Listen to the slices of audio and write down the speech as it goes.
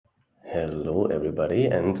Hello, everybody,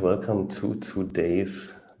 and welcome to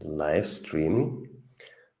today's live stream.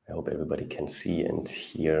 I hope everybody can see and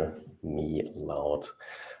hear me loud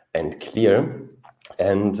and clear.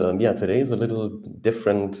 And today is a little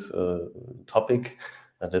different topic,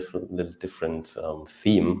 a little different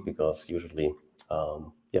theme, because usually,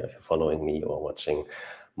 if you're following me or watching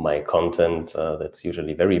my content, that's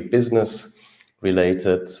usually very business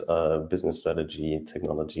related, business strategy,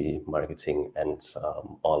 technology, marketing, and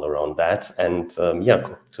all around that. And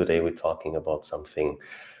today we're talking about something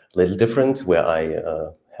a little different, where I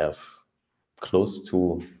have close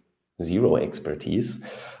to zero expertise.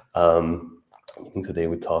 Today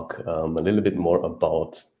we talk a little bit more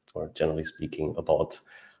about, or generally speaking, about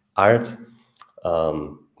art,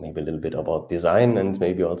 maybe a little bit about design, and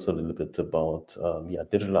maybe also a little bit about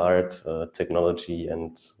digital art, technology,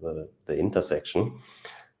 and the intersection.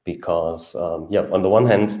 Because on the one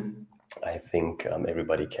hand, I think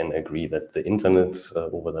everybody can agree that the internet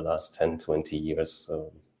over the last 10, 20 years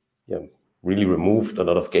really removed a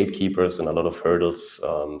lot of gatekeepers and a lot of hurdles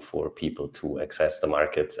for people to access the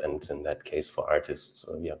market, and in that case for artists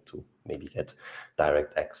to maybe get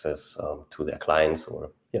direct access to their clients, or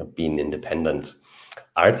be an independent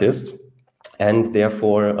artist. And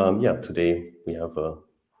therefore today we have a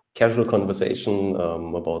casual conversation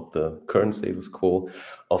about the current status quo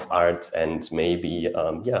of art, and maybe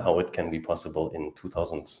how it can be possible in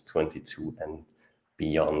 2022 and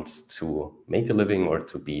beyond to make a living or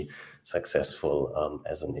to be successful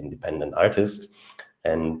as an independent artist.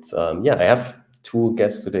 And I have two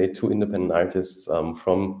guests today, two independent artists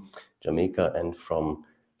from Jamaica and from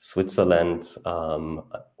Switzerland,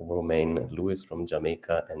 Romain Lewis from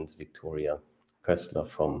Jamaica and Victoria Köstler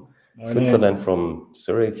from Switzerland, from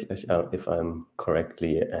Zurich, if I'm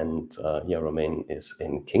correctly. And Romain is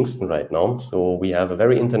in Kingston right now. So we have a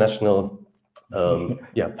very international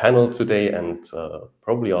panel today, and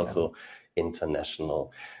probably also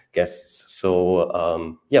international guests.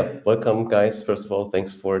 So welcome, guys. First of all,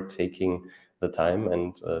 thanks for taking the time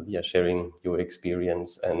and sharing your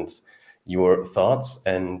experience and your thoughts.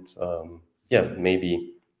 And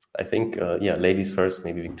maybe I think ladies first.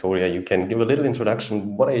 Maybe Victoria, you can give a little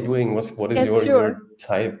introduction. What are you doing? What is your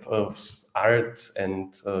type of art?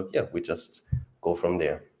 And we just go from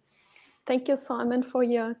there. Thank you, Simon, for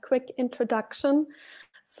your quick introduction.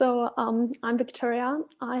 So I'm Victoria.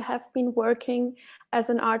 I have been working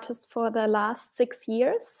as an artist for the last 6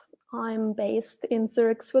 years. I'm based in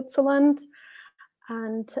Zurich, Switzerland,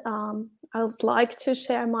 and I would like to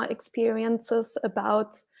share my experiences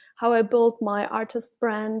about how I built my artist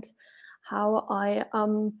brand, how I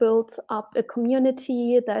built up a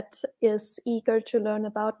community that is eager to learn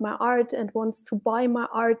about my art and wants to buy my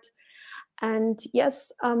art, and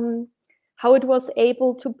how it was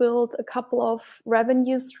able to build a couple of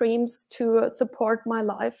revenue streams to support my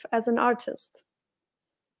life as an artist.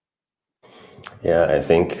 Yeah, I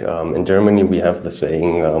think in Germany we have the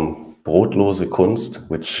saying brotlose Kunst,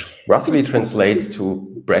 which roughly translates to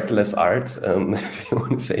breadless art, if you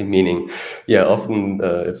want to say, meaning, often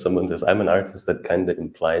if someone says I'm an artist, that kind of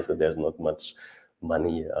implies that there's not much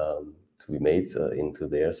money to be made into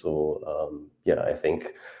there. So I think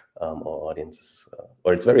our audience,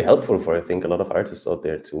 or it's very helpful for, I think, a lot of artists out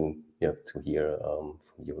there to hear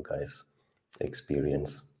from you guys'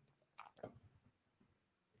 experience.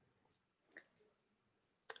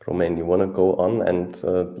 Romain, you want to go on and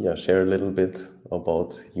share a little bit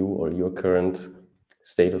about you or your current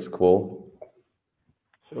status quo?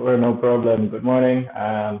 Sure, no problem. Good morning.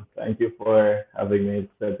 Thank you for having me.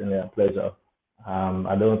 It's certainly a pleasure.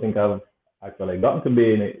 I don't think I've actually gotten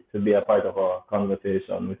to be a part of a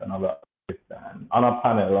conversation with another artist and on a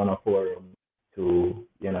panel, on a forum, to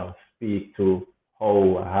speak to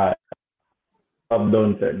how I've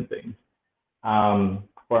done certain things.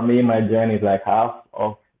 For me, my journey is like half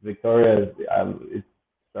of Victoria's. It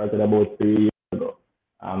started about 3 years ago.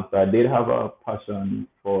 So I did have a passion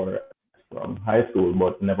from high school,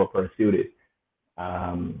 but never pursued it.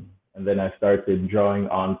 And then I started drawing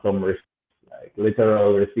on some like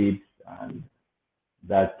literal receipts, and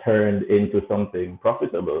that turned into something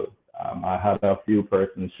profitable. I had a few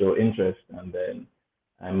persons show interest, and then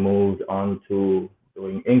I moved on to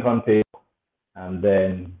doing ink on paper, and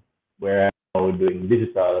then where I'm now doing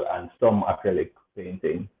digital and some acrylic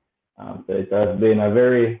painting. So it has been a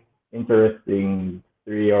very interesting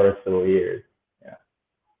 3 or so years. Yeah.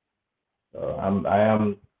 So I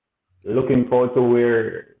am looking forward to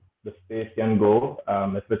where the space can go,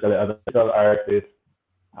 especially as a digital artist,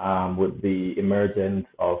 with the emergence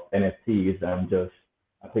of NFTs and just,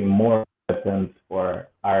 I think, more acceptance for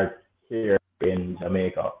art here in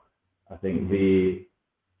Jamaica. I think the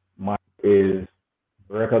is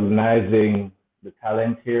recognizing the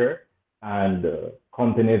talent here, and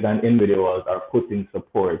companies and individuals are putting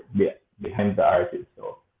support behind the artist.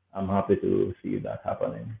 So I'm happy to see that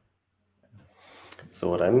happening. So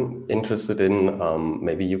what I'm interested in,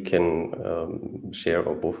 maybe you can share,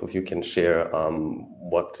 or both of you can share,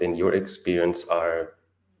 what in your experience are,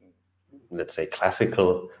 let's say,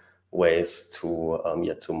 classical ways to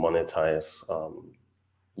to monetize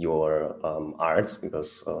your art,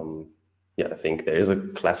 because I think there is a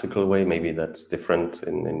classical way, maybe that's different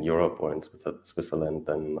in Europe or in Switzerland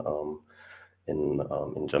than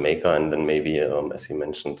in Jamaica, and then maybe as you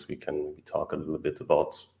mentioned, we can talk a little bit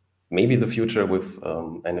about maybe the future with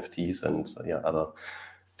NFTs and other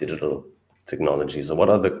digital technologies. So what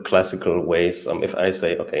are the classical ways? If I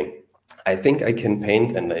say, okay, I think I can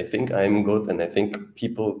paint and I think I'm good and I think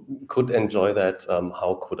people could enjoy that,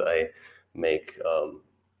 how could I make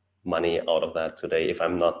money out of that today if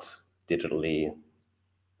I'm not digitally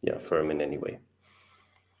firm in any way?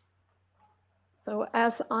 So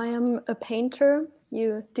as I am a painter,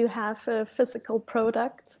 you do have a physical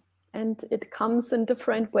product, and it comes in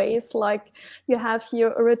different ways. Like you have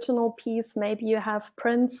your original piece, maybe you have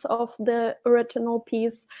prints of the original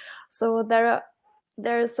piece. So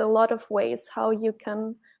there's a lot of ways how you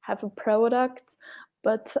can have a product,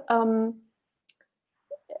 but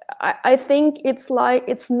I think it's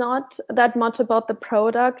not that much about the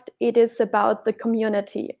product. It is about the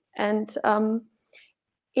community, and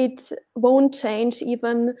it won't change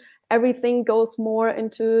even everything goes more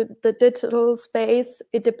into the digital space.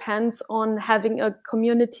 It depends on having a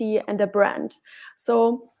community and a brand.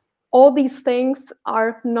 So all these things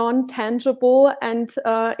are non-tangible and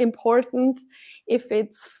important. If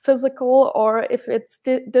it's physical or if it's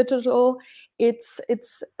digital, it's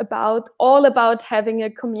all about having a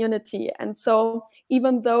community. And so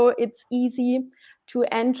even though it's easy to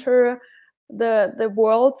enter the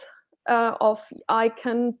world of I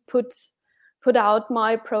can put out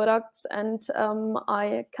my products and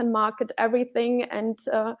I can market everything, and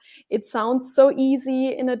it sounds so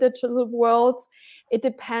easy in a digital world. It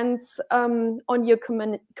depends on your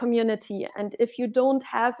community, and if you don't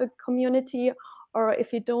have a community, or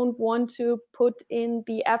if you don't want to put in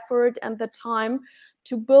the effort and the time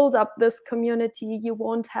to build up this community, you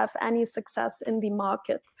won't have any success in the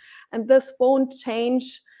market. And this won't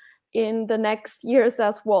change in the next years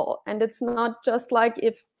as well. And it's not just like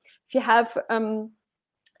if you have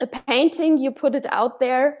a painting, you put it out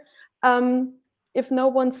there. If no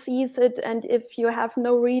one sees it and if you have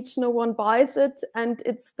no reach, no one buys it. And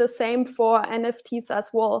it's the same for NFTs as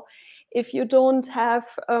well. If you don't have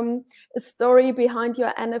a story behind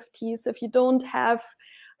your NFTs, if you don't have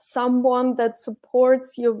someone that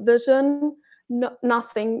supports your vision,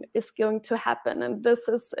 nothing is going to happen. And this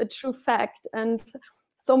is a true fact. And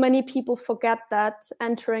so many people forget that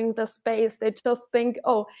entering the space. They just think,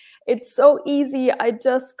 oh, it's so easy. I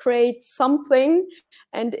just create something.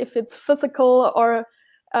 And if it's physical or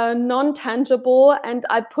non-tangible, and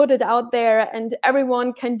I put it out there and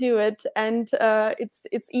everyone can do it, and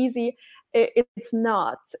it's easy. It's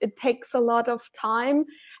not. It takes a lot of time,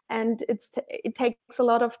 and it takes a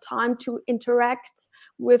lot of time to interact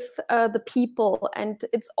with the people. And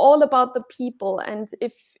it's all about the people. And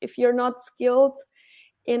if you're not skilled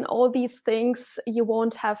in all these things, you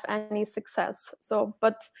won't have any success. So,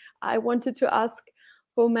 but I wanted to ask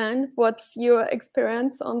Romain, what's your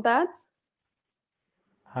experience on that?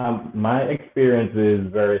 My experience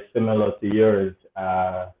is very similar to yours.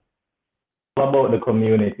 It's about the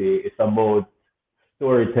community. It's about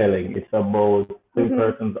storytelling. It's about the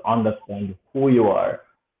persons understand who you are.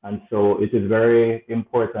 And so it is very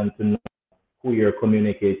important to know who you're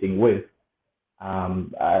communicating with.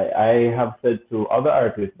 I have said to other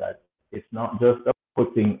artists that it's not just about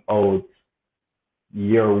putting out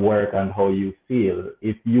your work and how you feel.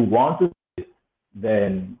 If you want to do it,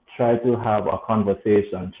 then try to have a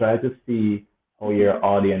conversation. Try to see how your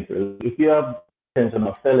audience is. If you have intention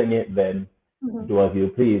of selling it, then do as you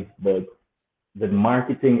please. But the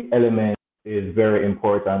marketing element is very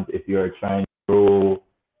important if you're trying to grow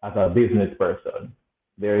as a business person.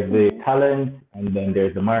 There's the talent, and then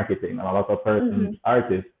there's the marketing. And a lot of persons,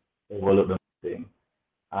 artists, overlook the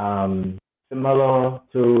marketing. Similar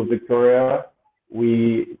to Victoria,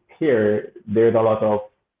 there's a lot of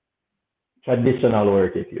traditional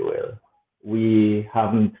work, if you will. We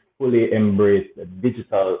haven't fully embraced the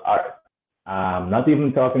digital art. Not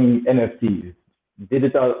even talking NFTs.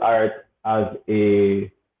 Digital art as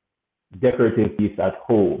a decorative piece at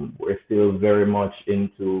home. We're still very much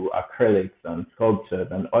into acrylics and sculptures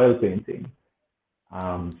and oil painting.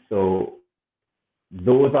 So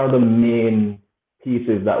those are the main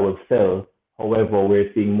pieces that will sell. However,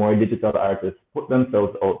 we're seeing more digital artists put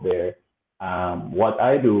themselves out there. What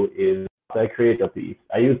I do is I create a piece.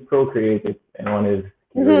 I use Procreate if anyone is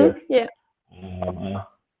curious. Yeah.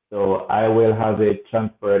 So I will have it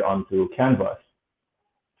transferred onto Canvas.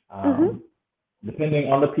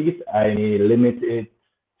 Depending on the piece, I may limit it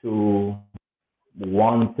to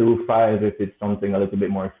 1 through 5 if it's something a little bit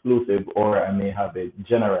more exclusive, or I may have it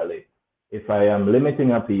generally. If I am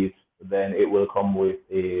limiting a piece, then it will come with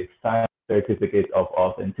a signed certificate of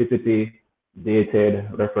authenticity, dated,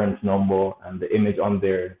 reference number, and the image on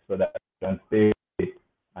there, so that transparency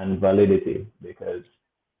and validity, because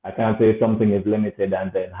I can't say something is limited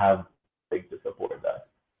and then have things to support that.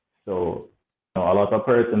 So a lot of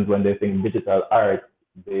persons, when they think digital art,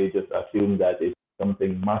 they just assume that it's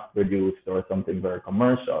something mass-produced or something very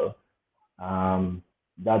commercial.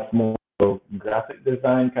 That's more graphic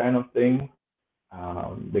design kind of thing,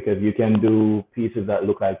 because you can do pieces that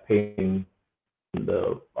look like painting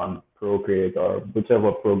on Procreate or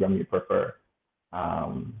whichever program you prefer.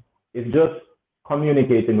 It's just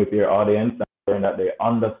communicating with your audience and ensuring that they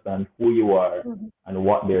understand who you are and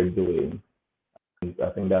what they're doing. And I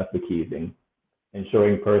think that's the key thing,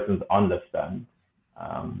 ensuring persons understand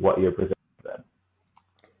what you're presenting to them.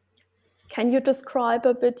 Can you describe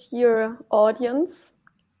a bit your audience?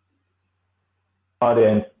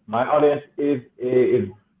 My audience is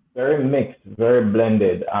very mixed, very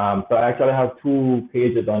blended. So I actually have 2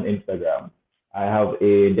 pages on Instagram. I have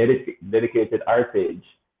a dedicated art page,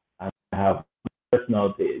 and I have a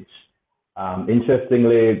personal page.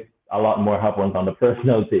 Interestingly, a lot more happens on the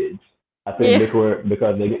personal page. I think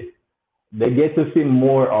because they get to see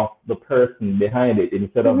more of the person behind it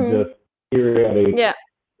instead of just periodic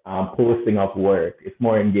posting of work. It's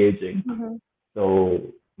more engaging. So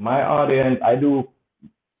my audience, I do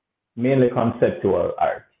mainly conceptual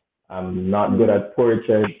art. I'm not good at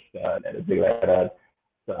portraits and anything like that.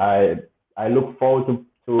 So I look forward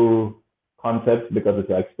to concepts because it's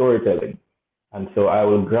like storytelling. And so I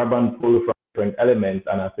will grab and pull from different elements,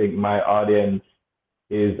 and I think my audience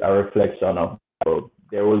is a reflection of that.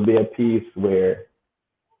 There will be a piece where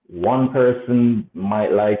one person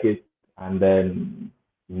might like it, and then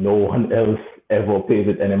no one else ever pays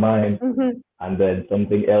it any mind. And then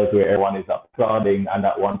something else where everyone is applauding, and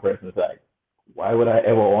that one person is like, why would I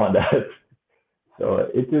ever want that? So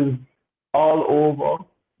it is all over,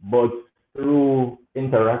 but through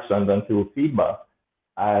interactions and through feedback,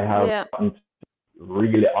 I have gotten to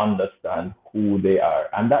really understand who they are.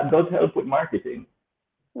 And that does help with marketing.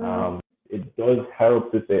 It does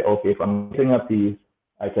help to say, okay, if I'm making a piece,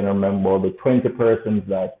 I can remember the 20 persons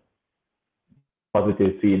that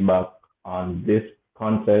positive feedback on this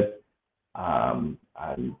concept, and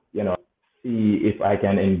see if I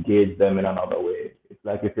can engage them in another way. It's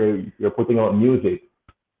like if you're putting out music,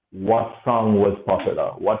 what song was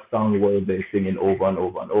popular? What song were they singing over and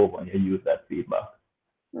over and over? And you use that feedback.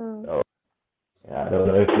 So I don't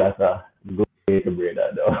know if that's a good way to bring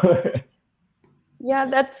that though. Yeah,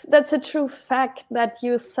 that's a true fact that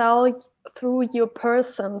you sell through your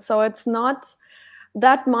person. So it's not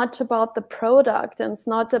that much about the product, and it's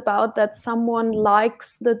not about that someone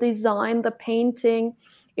likes the design, the painting.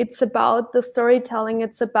 It's about the storytelling.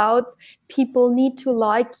 It's about people need to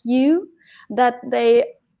like you, that they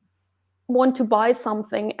want to buy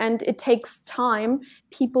something, and it takes time.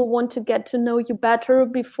 People want to get to know you better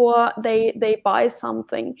before they buy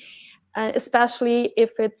something, especially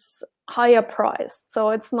if it's higher priced.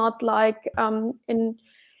 So it's not like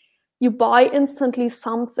you buy instantly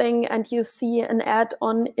something and you see an ad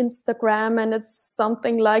on Instagram and it's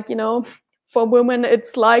something like, for women,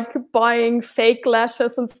 it's like buying fake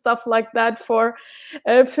lashes and stuff like that for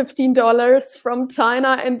 $15 from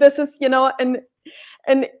China. And this is,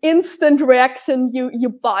 an instant reaction. You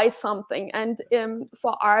buy something, and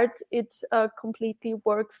for art, it completely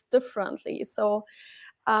works differently. So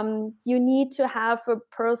you need to have a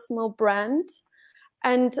personal brand.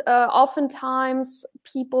 And oftentimes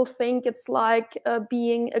people think it's like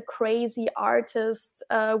being a crazy artist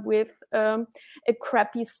with a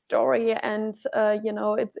crappy story. And,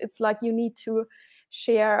 it's like you need to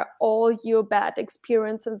share all your bad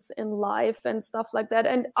experiences in life and stuff like that.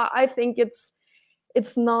 And I think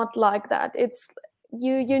it's not like that. It's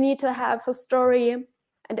you need to have a story,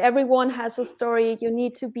 and everyone has a story. You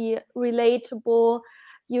need to be relatable.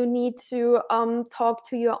 You need to talk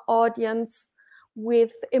to your audience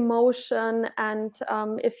with emotion, and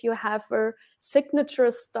if you have a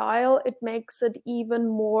signature style, it makes it even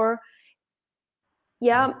more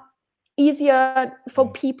easier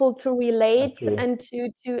for people to relate and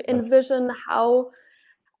to envision how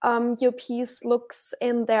your piece looks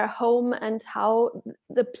in their home and how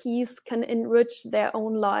the piece can enrich their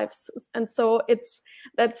own lives. And so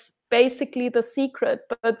that's basically the secret,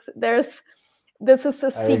 but this is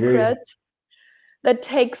a secret that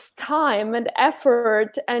takes time and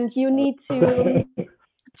effort, and you need to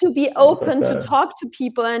be open to talk to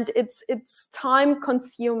people, and it's time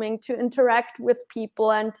consuming to interact with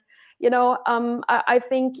people. And I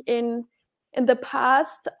think in the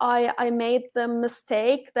past I made the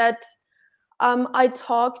mistake that I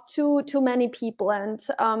talked to too many people, and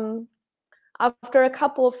after a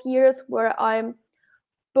couple of years where I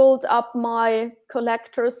built up my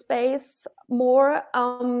collector space more,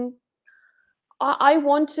 I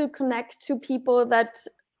want to connect to people that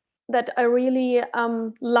I really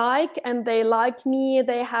like, and they like me,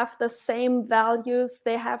 they have the same values,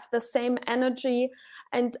 they have the same energy,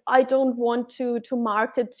 and I don't want to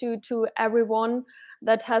market to everyone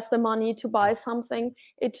that has the money to buy something.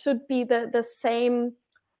 It should be the same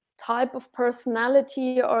type of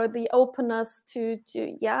personality, or the openness to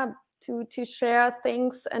share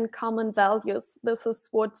things and common values. This is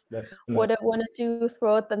what I want to do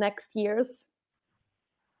throughout the next years.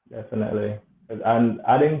 Definitely. And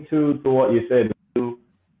adding to what you said, you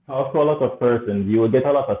talk to a lot of persons, you will get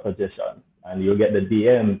a lot of suggestions, and you'll get the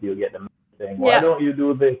DMs, you'll get the saying, why don't you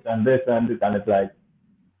do this and this and this? And it's like,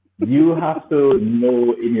 you have to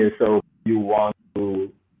know in yourself you want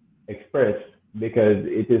to express, because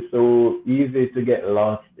it is so easy to get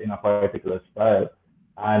lost in a particular style.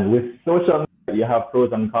 And with social media, you have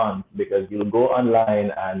pros and cons, because you'll go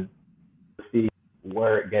online and see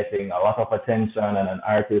work getting a lot of attention, and an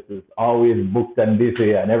artist is always booked and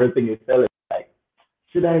busy, and everything you sell is like,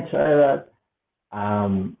 should I try that?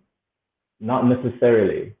 Not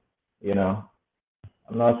necessarily, I'm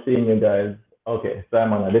not seeing you guys. Okay,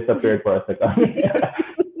 Simon, I disappeared for a second.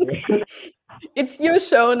 It's your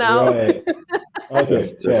show now. Right. Okay,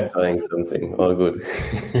 just trying something. All good.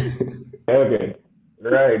 Okay.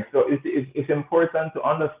 Right. So it's important to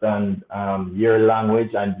understand your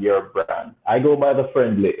language and your brand. I go by the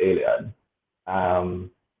Friendly Alien.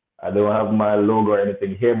 I don't have my logo or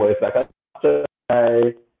anything here, but it's like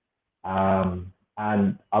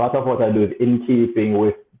and a lot of what I do is in keeping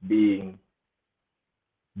with being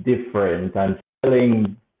different and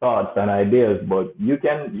selling thoughts and ideas. But you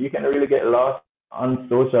can really get lost on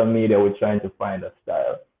social media with trying to find a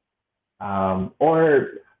style, or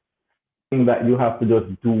that you have to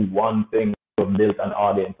just do one thing to build an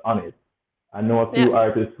audience on it. I know a few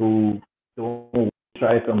artists who don't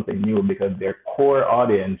try something new because their core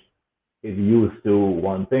audience is used to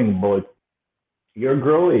one thing, but you're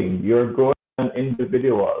growing an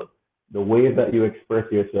individual. The way that you express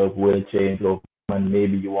yourself will change over time, and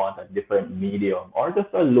maybe you want a different medium or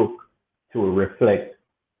just a look to reflect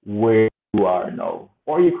where you are now.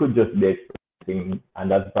 Or you could just be expressing,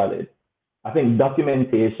 and that's valid. I think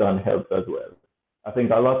documentation helps as well. I think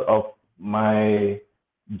a lot of my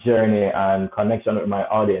journey and connection with my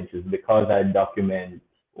audience is because I document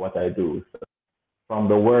what I do. So from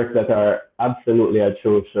the works that are absolutely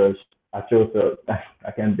atrocious, I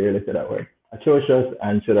can barely say that word, atrocious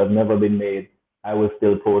and should have never been made, I will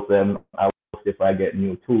still post them. I will post if I get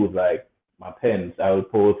new tools like my pens. I will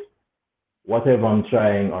post whatever I'm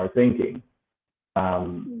trying or thinking.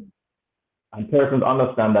 And persons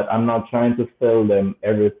understand that I'm not trying to sell them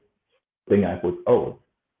everything I put out.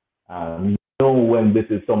 Know when this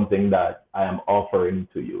is something that I am offering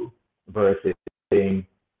to you versus saying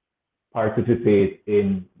participate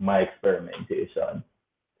in my experimentation.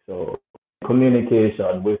 So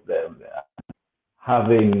communication with them,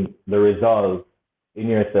 having the resolve in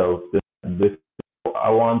yourself, this is what I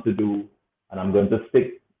want to do, and I'm going to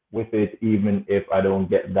stick with it even if I don't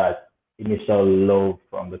get that initial love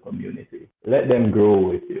from the community. Let them grow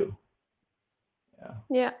with you.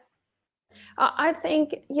 Yeah. I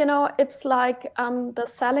think, it's like the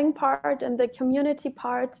selling part and the community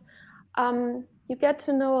part. You get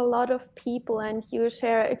to know a lot of people, and you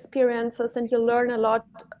share experiences, and you learn a lot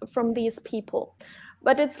from these people.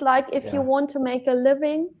 But it's like, if you want to make a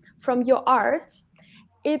living from your art,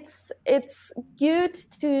 it's good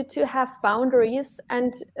to have boundaries,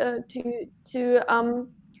 and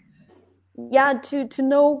to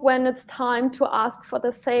know when it's time to ask for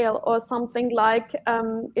the sale, or something like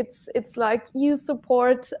it's like, you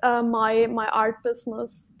support my art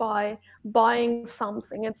business by buying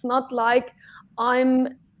something. It's not like I'm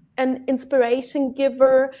an inspiration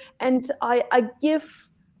giver and I give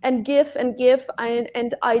and give and give,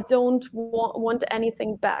 and I don't want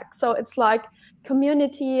anything back. So it's like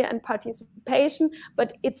community and participation,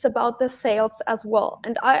 but it's about the sales as well.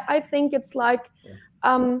 And I think it's like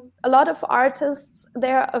a lot of artists,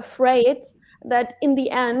 they're afraid that in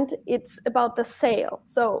the end it's about the sale.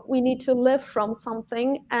 So we need to live from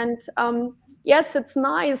something. And yes, it's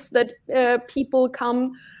nice that people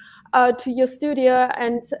come to your studio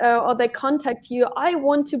and or they contact you. I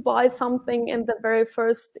want to buy something in the very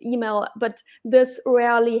first email, but this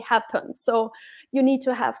rarely happens. So you need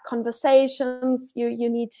to have conversations, you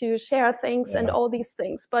need to share things and all these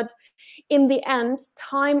things. But in the end,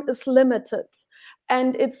 time is limited.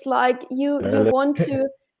 And it's like you want to,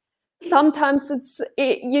 sometimes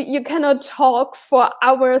you cannot talk for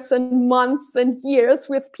hours and months and years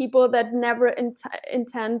with people that never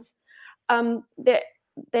intend,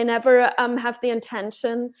 they never have the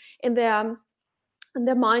intention in their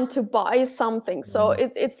mind to buy something. So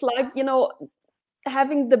it's like, you know,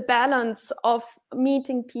 having the balance of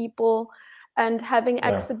meeting people and having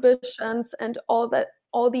exhibitions and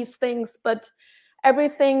all these things. But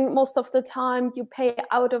everything, most of the time, you pay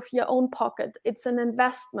out of your own pocket. It's an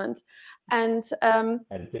investment, and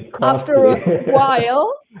after a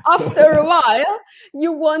while,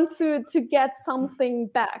 you want to get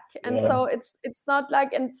something back. And so it's not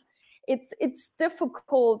like, and it's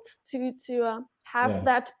difficult to have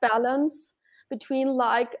that balance between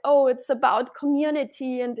like, oh, it's about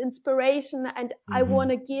community and inspiration, and I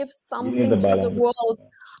want to give something to the world.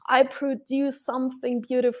 I produce something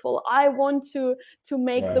beautiful. I want to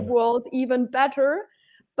make the world even better.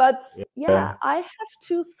 But I have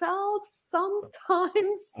to sell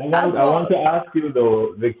sometimes. I want to ask you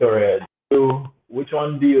though, Victoria, which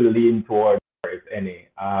one do you lean towards, if any?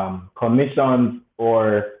 Commissions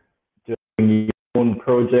or just doing your own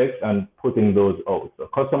projects and putting those out? So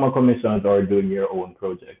customer commissions or doing your own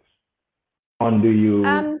projects? Which one do you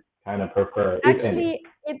kind of prefer? Actually,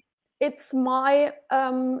 it's my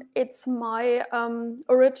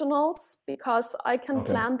originals, because I can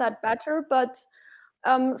plan that better. But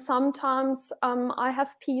sometimes I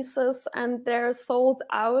have pieces and they're sold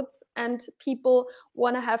out and people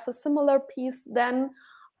want to have a similar piece. Then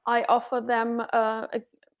I offer them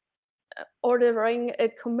ordering a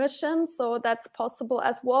commission, so that's possible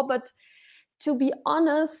as well. But to be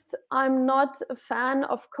honest, I'm not a fan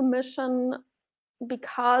of commission,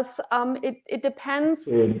 because it depends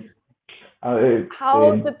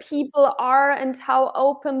how the people are and how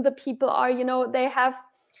open the people are. You know,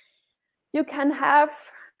 you can have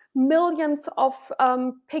millions of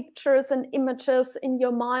pictures and images in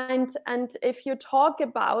your mind, and if you talk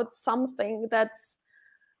about something that's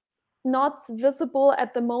not visible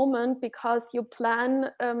at the moment because you plan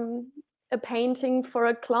a painting for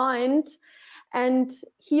a client, and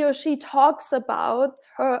he or she talks about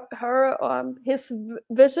his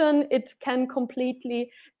vision, it can completely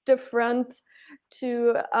different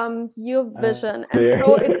to your vision. And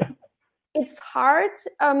so it's hard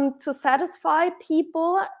to satisfy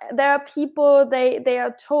people. There are people, they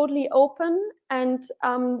are totally open, and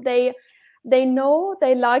they know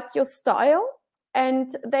they like your style,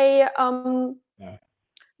 and they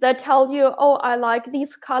tell you, oh, I like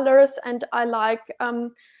these colors and I like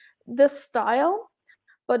this style.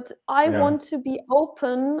 But I want to be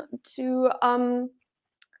open to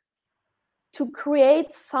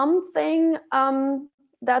create something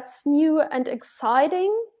that's new and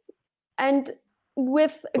exciting. And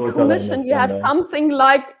with a commission, you have something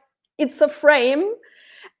like, it's a frame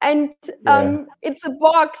and it's a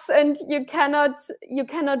box, and you cannot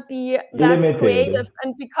be that creative.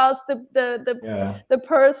 And because the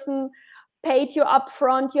person paid you up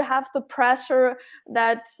front, you have the pressure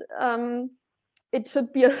that it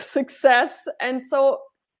should be a success. And so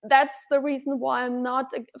that's the reason why I'm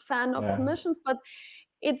not a fan of commissions. But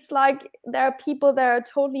it's like, there are people that are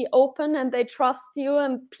totally open and they trust you,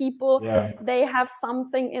 and people, they have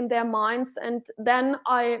something in their minds. And then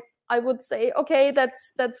I would say, okay,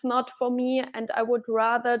 that's not for me. And I would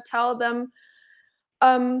rather tell them,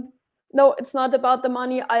 no, it's not about the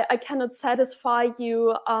money. I cannot satisfy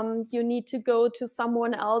you. You need to go to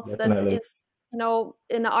someone else that is, you know,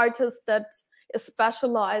 an artist that is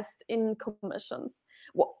specialized in commissions.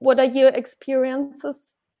 What are your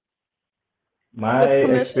experiences? My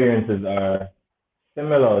experiences are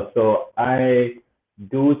similar. So I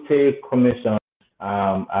do take commissions,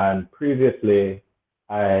 and previously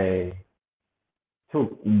I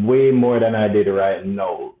took way more than I did right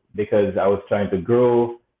now, because I was trying to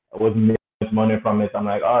grow. I wasn't making much money from it. I'm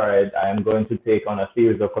like, all right, I am going to take on a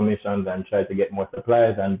series of commissions and try to get more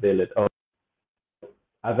supplies and build it up.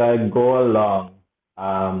 As I go along,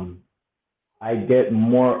 I get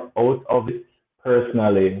more out of it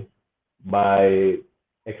personally by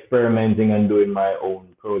experimenting and doing my own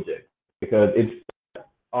projects, because it's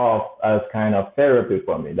off as kind of therapy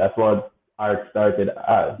for me. That's what art started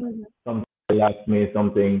as. Somebody asked me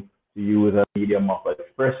something to use as a medium of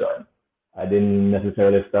expression. I didn't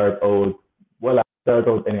necessarily start out, well, I started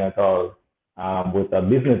out anything at all with a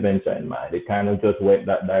business venture in mind. It kind of just went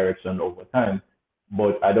that direction over time.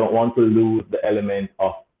 But I don't want to lose the element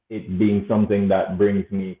of it being something that brings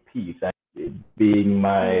me peace and it being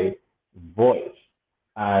my voice.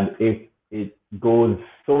 And if it goes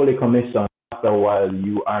solely commission, after a while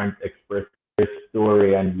you aren't expressing your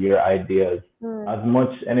story and your ideas as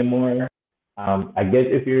much anymore. I guess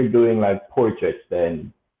if you're doing like portraits,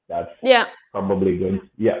 then that's probably going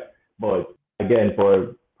to, But again,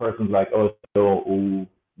 for persons like us who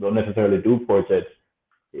don't necessarily do portraits,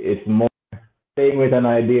 it's more staying with an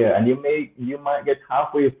idea, and you might get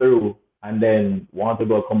halfway through and then want to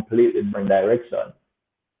go a completely different direction.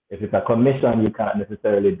 If it's a commission, you can't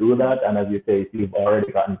necessarily do that, and as you say, if you've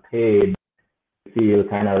already gotten paid, you feel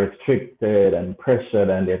kind of restricted and pressured,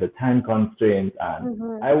 and there's a time constraint.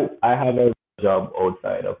 And I have a job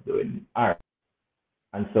outside of doing art,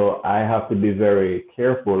 and so I have to be very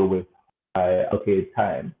careful with how I allocate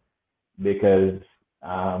time, because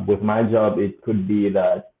with my job, it could be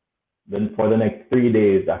that then for the next 3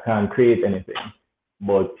 days, I can't create anything.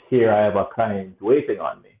 But here I have a client waiting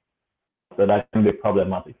on me. So that can be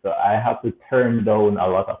problematic. So I have to turn down a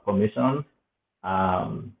lot of commissions,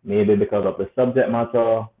 maybe because of the subject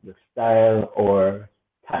matter, the style, or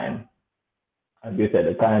time. As you said,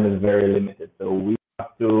 the time is very limited. So we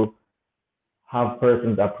have to have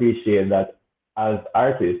persons appreciate that as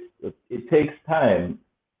artists, it takes time.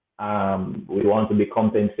 We want to be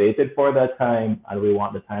compensated for that time, and we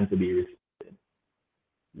want the time to be respected.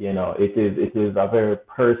 You know, it is a very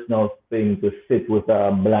personal thing to sit with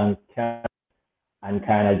a blank canvas and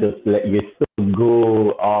kind of just let your soul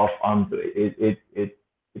go off onto it.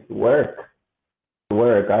 It's work.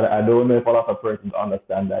 I don't know if a lot of persons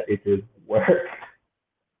understand that it is work,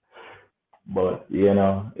 but you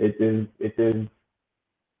know, it is.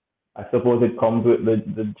 I suppose it comes with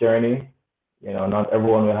the journey. You know, not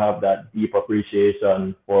everyone will have that deep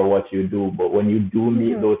appreciation for what you do, but when you do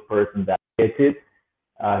meet those persons that get it,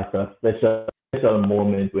 it's a special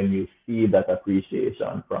moment when you see that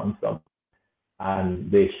appreciation from someone,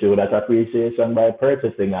 and they show that appreciation by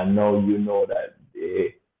purchasing, and now you know that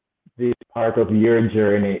this part of your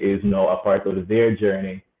journey is now a part of their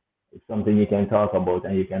journey. It's something you can talk about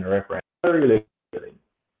and you can reference. It's a really good feeling.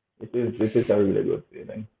 It is a really good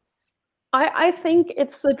feeling. I think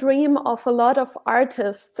it's the dream of a lot of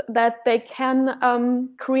artists that they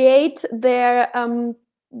can create their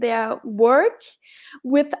work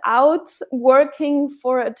without working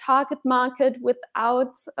for a target market,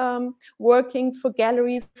 without working for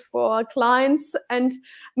galleries, for clients, and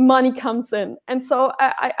money comes in. And so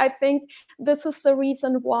I think this is the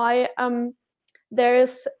reason why there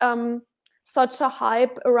is such a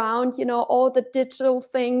hype around, you know, all the digital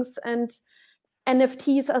things and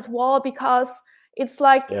NFTs as well, because it's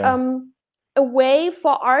like a way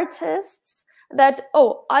for artists that,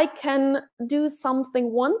 oh, I can do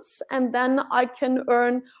something once and then I can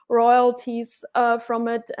earn royalties from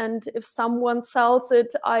it. And if someone sells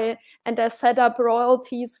it, I set up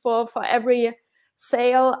royalties for every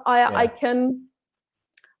sale. I can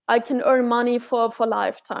earn money for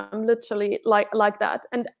lifetime, literally like that.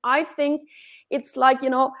 And I think it's like, you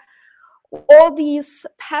know, all these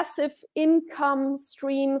passive income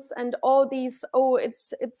streams and all these, oh,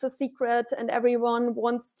 it's a secret and everyone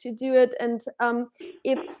wants to do it, and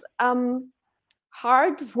it's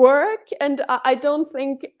hard work, and I don't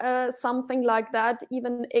think something like that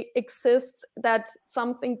even exists, that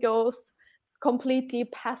something goes completely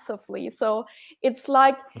passively. So it's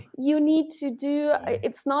like you need to do,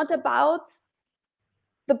 it's not about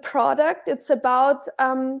the product, it's about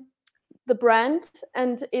the brand,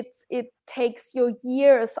 and it takes you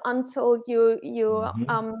years until you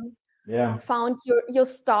found your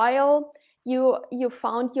style, you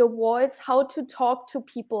found your voice, how to talk to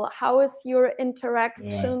people, how is your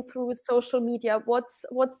interaction through social media,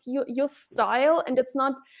 what's your style. And it's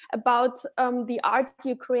not about the art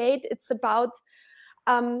you create, it's about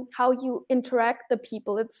how you interact the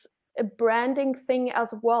people. It's a branding thing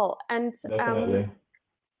as well. And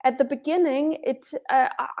at the beginning,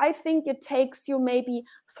 I think it takes you maybe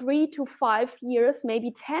 3 to 5 years, maybe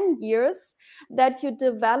 10 years, that you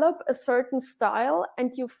develop a certain style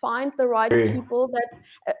and you find the right people that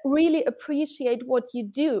really appreciate what you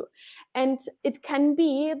do. And it can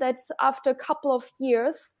be that after a couple of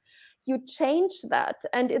years, you change that.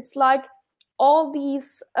 And it's like, all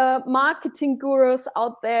these marketing gurus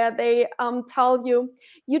out there, they tell you,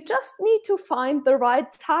 you just need to find the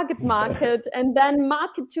right target market and then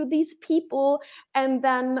market to these people, and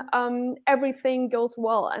then everything goes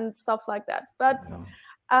well and stuff like that. But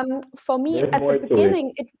for me, at the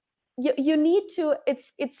beginning, you need to,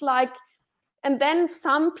 it's like, and then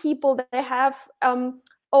some people, they have,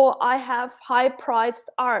 oh, I have high-priced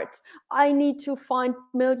art. I need to find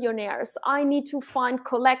millionaires. I need to find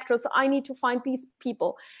collectors. I need to find these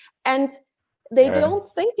people. And they don't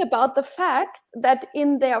think about the fact that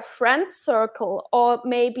in their friend circle, or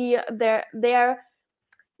maybe the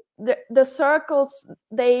circles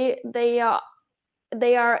they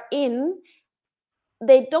are in,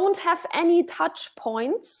 they don't have any touch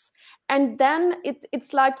points. And then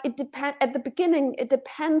it's like, it depends at the beginning, it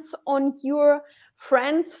depends on your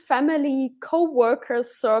friends, family, co-workers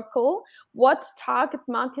circle, what target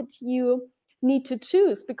market you need to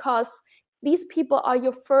choose, because these people are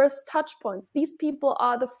your first touch points. These people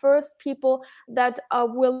are the first people that are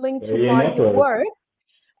willing to buy your work.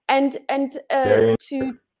 And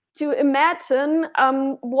to imagine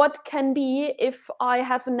what can be if I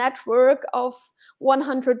have a network of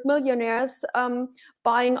 100 millionaires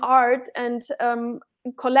buying art and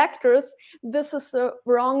collectors, this is a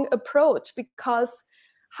wrong approach, because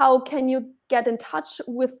how can you get in touch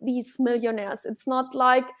with these millionaires? It's not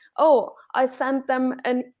like, oh, I send them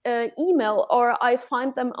an email or I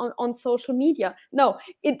find them on social media. No,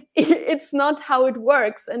 it's not how it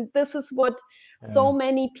works. And this is what so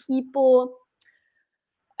many people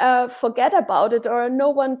forget about it, or no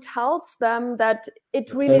one tells them that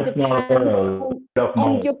it really depends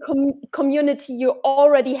on your community you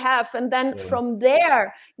already have, and then from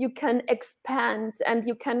there you can expand and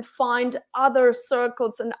you can find other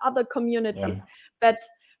circles and other communities. But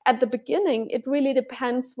at the beginning, it really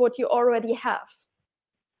depends what you already have.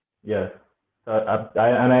 Yes,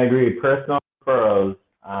 and I agree. Personal referrals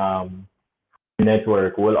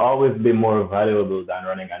network will always be more valuable than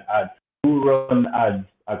running an ad. To run ads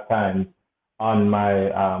at times on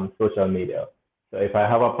my social media. So if I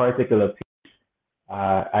have a particular piece,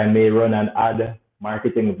 I may run an ad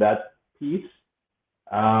marketing that piece,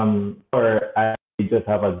 or I just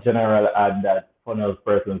have a general ad that funnels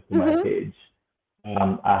persons to my page.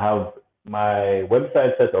 I have my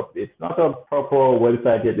website set up. It's not a proper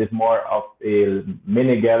website yet. It's more of a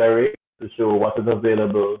mini gallery to show what is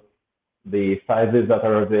available, the sizes that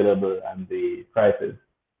are available, and the prices.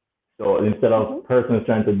 So instead of persons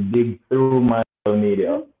trying to dig through my social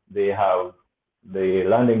media, they have the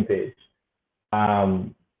landing page.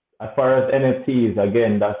 As far as NFTs,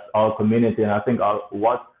 again, that's our community. And I think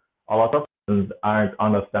what a lot of persons aren't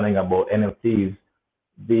understanding about NFTs,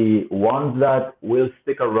 the ones that will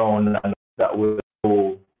stick around and that will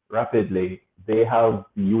go rapidly, they have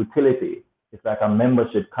utility. It's like a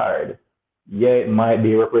membership card. Yeah, it might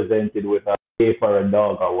be represented with a cake or a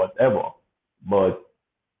dog or whatever, but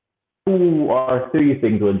 2 or 3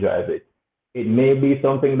 things will drive it. It may be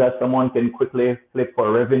something that someone can quickly flip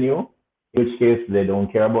for revenue, in which case they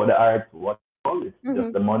don't care about the art, whatever, it's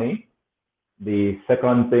just the money. The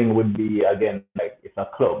second thing would be, again, like it's a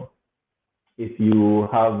club. If you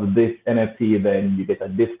have this NFT, then you get a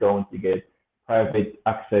discount, you get private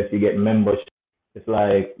access, you get membership. It's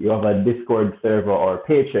like you have a Discord server or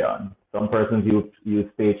Patreon. Some persons use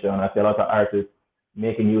Patreon. I see a lot of artists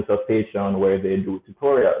making use of Patreon where they do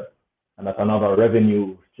tutorials. And that's another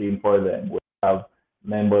revenue stream for them. We have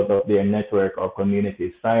members of their network or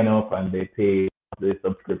community sign up and they pay the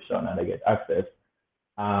subscription and they get access.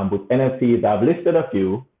 With NFTs, I've listed a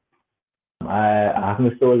few. I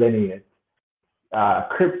haven't sold any yet.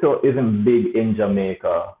 Crypto isn't big in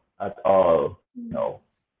Jamaica at all. No,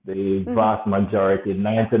 the vast majority,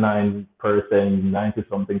 99%,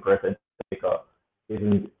 90-something% Jamaica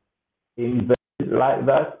isn't invested like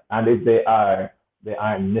that. And if they aren't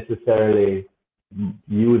necessarily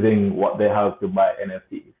using what they have to buy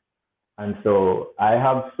NFTs. And so I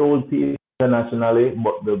have sold pieces internationally,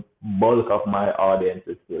 but the bulk of my audience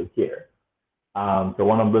is still here. So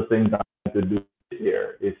one of the things I'm trying to do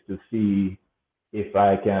here is to see if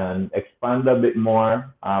I can expand a bit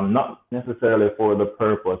more, not necessarily for the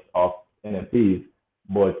purpose of NFTs,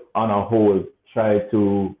 but on a whole, try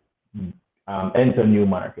to enter new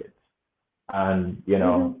markets. And, you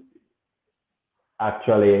know,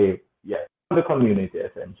 actually, the community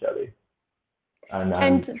essentially,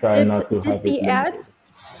 and try not to have the ads.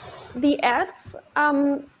 The ads,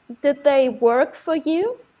 did they work for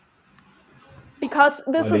you? Because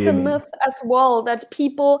this is a myth as well, that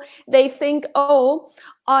people, they think, oh,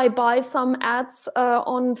 I buy some ads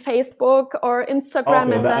on Facebook or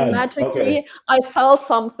Instagram, and then magically I sell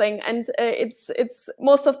something. And it's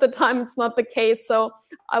most of the time it's not the case. So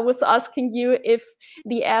I was asking you if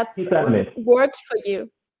the ads worked for you.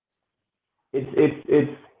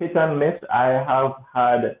 It's hit and miss. I have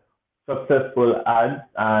had successful ads,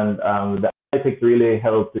 and the analytics really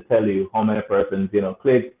help to tell you how many persons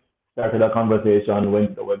clicked, started a conversation,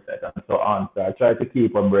 went to the website, and so on. So I try to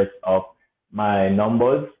keep abreast of my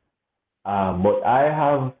numbers, but I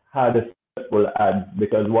have had a successful ads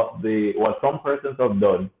because what some persons have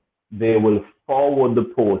done, they will forward the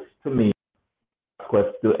post to me,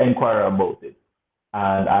 request to inquire about it,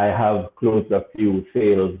 and I have closed a few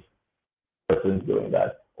sales persons doing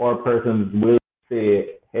that, or persons will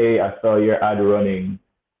say, "Hey, I saw your ad running.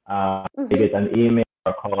 You get an email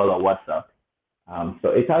or call or WhatsApp." So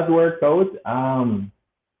it has worked out.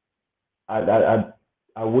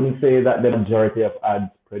 I wouldn't say that the majority of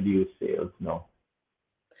ads produce sales. No.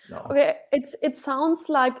 Okay, it sounds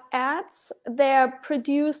like ads, they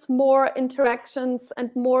produce more interactions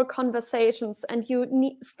and more conversations, and you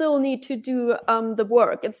still need to do the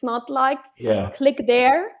work. It's not like click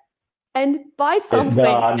there and buy something,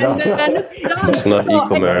 and then it's done. It's not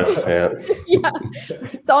e-commerce. Yeah.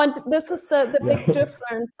 So and this is the big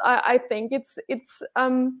difference. I think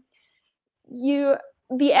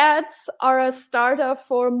the ads are a starter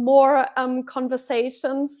for more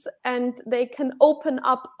conversations, and they can open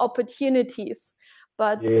up opportunities.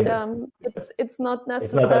 But it's not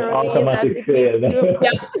necessarily that it leads to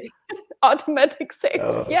automatic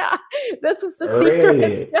sales. Yeah, this is the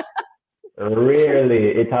secret.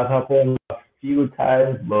 Really, it has happened a few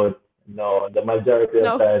times, but no, the majority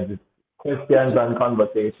of times it's questions and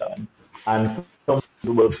conversation, and some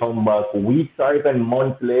people will come back weeks or even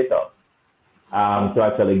months later to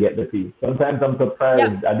actually get the fee. Sometimes I'm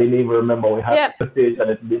surprised. I didn't even remember we had the stage, and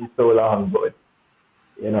it's been so long, but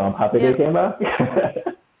I'm happy they came back.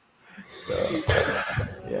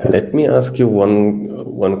 Let me ask you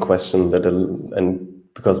one question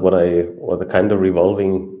because the kind of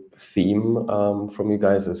revolving theme from you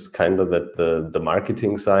guys is kind of that the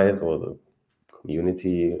marketing side or the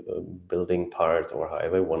community building part, or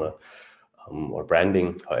however you want to, or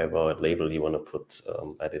branding, however label you want to put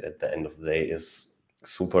at it at the end of the day, is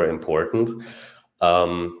super important.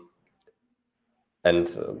 And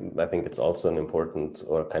I think it's also an important,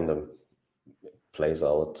 or kind of plays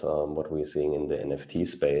out what we're seeing in the NFT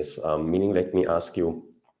space. Meaning, let me ask you,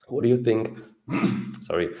 what do you think,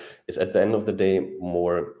 is at the end of the day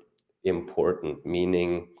more important?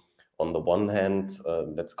 Meaning, on the one hand,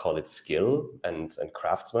 let's call it skill and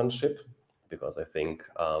craftsmanship, because I think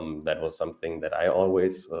that was something that I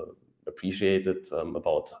always appreciated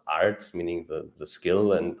about art, meaning the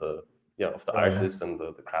skill and the of the artist and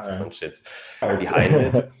the craftsmanship behind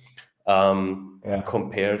it,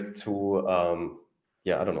 compared to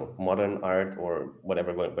I don't know, modern art or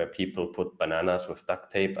whatever, where people put bananas with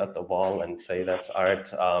duct tape at the wall and say that's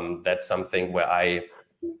art. That's something where I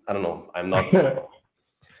don't know, I'm not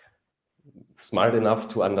smart enough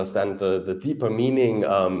to understand the deeper meaning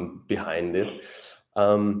behind it.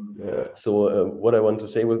 So what I want to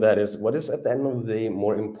say with that is, what is at the end of the day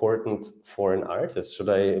more important for an artist? Should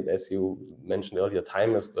I, as you mentioned earlier,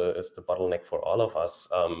 time is the bottleneck for all of us.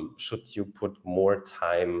 Should you put more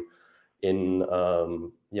time in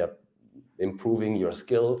improving your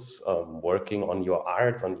skills, working on your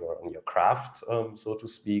art, on your craft, so to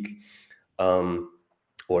speak?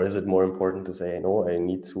 Or is it more important to say, no, I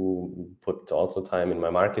need to put also time in my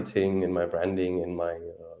marketing, in my branding, in my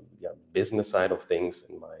business side of things,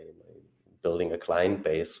 in my building a client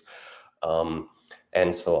base,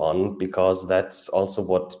 and so on? Because that's also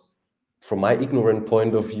what, from my ignorant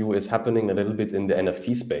point of view, is happening a little bit in the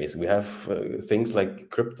NFT space. We have things like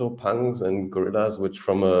CryptoPunks and Gorillas, which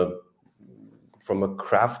from a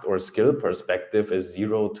craft or skill perspective is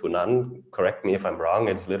 0 to none. Correct me if I'm wrong.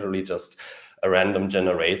 It's literally just a random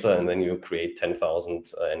generator, and then you create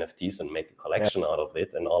 10,000 NFTs and make a collection out of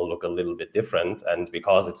it, and all look a little bit different. And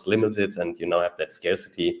because it's limited, and you now have that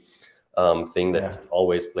scarcity thing that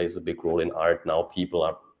always plays a big role in art, now people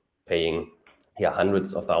are paying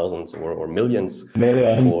hundreds of thousands or millions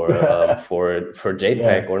for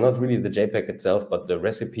JPEG, or not really the JPEG itself, but the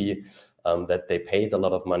recipe that they paid a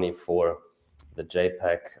lot of money for the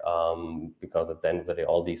JPEG, because at the end of the day,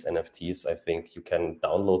 all these NFTs, I think you can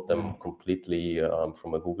download them completely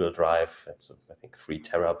from a Google Drive. It's, I think, 3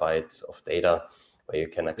 terabytes of data where you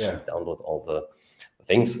can actually download all the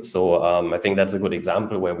things. So I think that's a good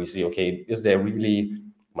example where we see, okay, is there really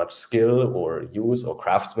much skill or use or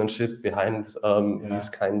craftsmanship behind these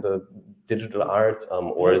kind of digital art,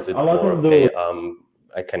 or is it more, okay,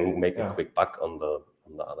 I can make a quick buck on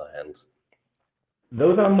the other hand.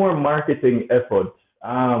 Those are more marketing efforts.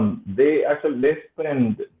 They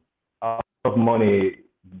spend a lot of money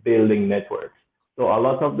building networks. So a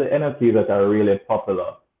lot of the NFTs that are really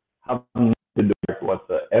popular have nothing to do with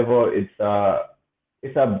whatsoever. It's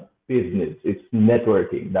a business. It's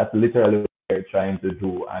networking. That's literally what they're trying to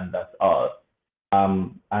do, and that's all.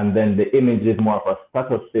 And then the image is more of a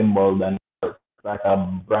status symbol than like a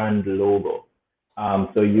brand logo.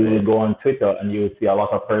 So you will go on Twitter and you'll see a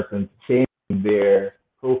lot of persons change their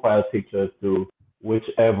profile pictures to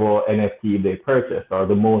whichever NFT they purchase or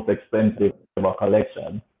the most expensive of a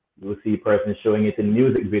collection. You'll see persons showing it in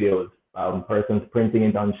music videos, persons printing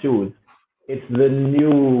it on shoes. It's the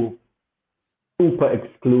new super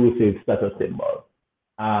exclusive status symbol.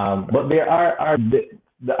 But there are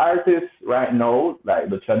the artists right now, like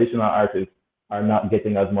the traditional artists, are not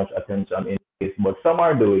getting as much attention in this, but some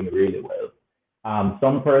are doing really well.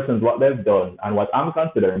 Some persons, what they've done, and what I'm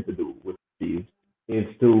considering to do with these, is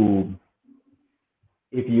to,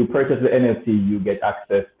 if you purchase the NFT, you get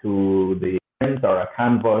access to the print or a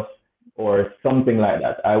canvas or something like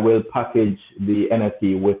that. I will package the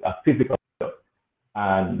NFT with a physical product.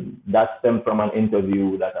 And that stemmed from an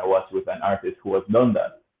interview that I watched with an artist who has done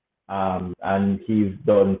that. And he's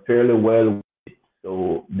done fairly well with it.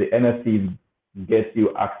 So the NFT gets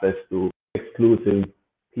you access to exclusive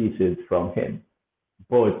pieces from him.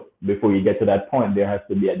 But before you get to that point, there has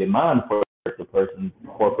to be a demand for persons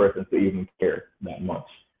to even care that much.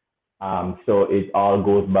 So it all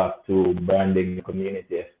goes back to branding the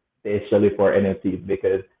community, especially for NFTs,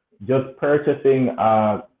 because just purchasing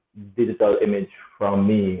a digital image from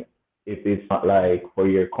me, if it's not like for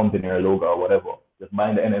your company or logo or whatever, just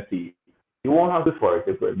buying the NFT, you won't have to for it,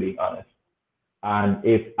 if we're being honest. And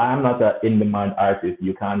if I'm not an in-demand artist,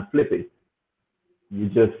 you can't flip it. You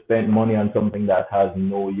just spent money on something that has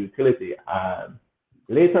no utility. And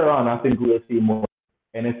later on, I think we'll see more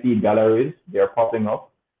NFT galleries. They're popping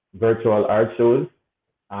up, virtual art shows,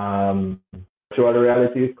 virtual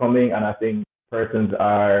reality is coming, and I think persons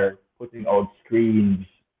are putting out screens.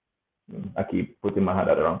 I keep putting my hand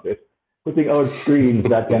at the wrong place. Putting out screens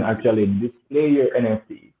that can actually display your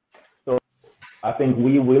NFT. So I think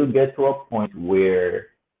we will get to a point where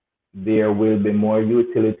there will be more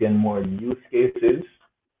utility and more use cases.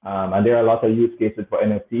 And there are a lot of use cases for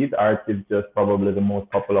NFTs. Art is just probably the most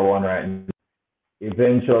popular one right now.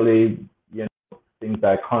 Eventually, things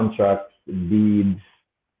like contracts, deeds,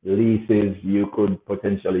 leases, you could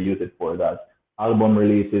potentially use it for that. Album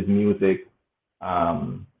releases, music,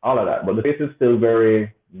 all of that. But the space is still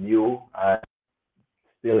very new and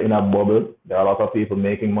still in a bubble. There are a lot of people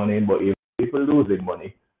making money, but even people losing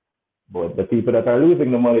money. But the people that are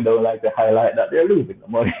losing the money don't like to highlight that they're losing the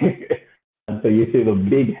money. And so you see the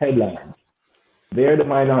big headlines. They're the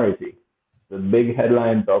minority. The big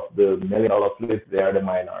headlines of the $1 million flips, they are the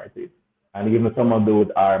minority. And even some of those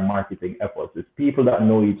are marketing efforts. It's people that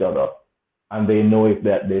know each other, and they know if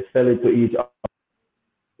that they sell it to each other,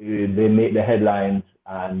 they make the headlines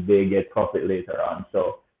and they get profit later on.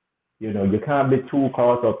 So, you can't be too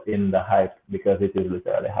caught up in the hype, because it is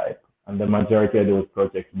literally hype. And the majority of those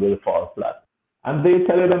projects will fall flat. And they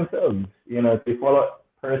tell it themselves, if you follow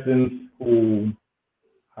persons who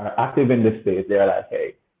are active in this space, they're like,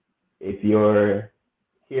 hey, if you're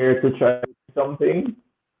here to try something,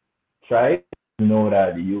 try it. Know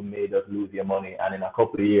that you may just lose your money, and in a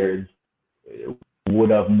couple of years, it would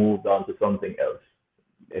have moved on to something else.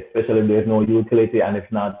 Especially if there's no utility and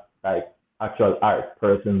it's not like actual art.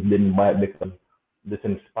 Persons didn't buy it because this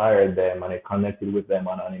inspired them and it connected with them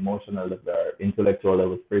on an emotional level, or intellectual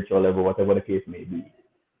level, spiritual level, whatever the case may be.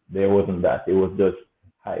 There wasn't that. It was just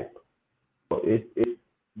hype. But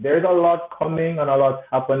there's a lot coming and a lot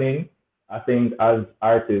happening. I think as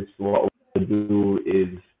artists, what we do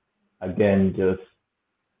is, again, just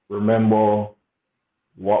remember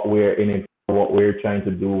what we're in it for, what we're trying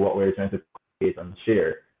to do, what we're trying to create and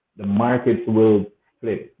share. The markets will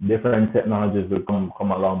flip, different technologies will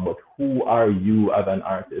come along, but who are you as an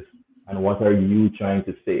artist, and what are you trying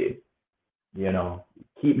to say?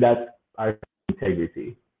 Keep that art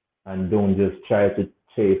integrity, and don't just try to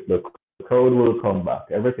chase the crowd. Will come back.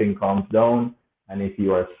 Everything calms down, and if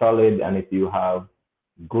you are solid, and if you have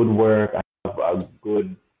good work and have a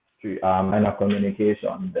good line of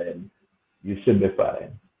communication, then you should be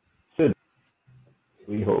fine.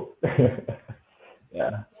 We hope.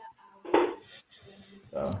 Yeah.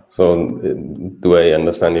 So do I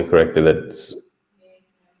understand you correctly that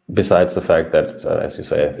besides the fact that, as you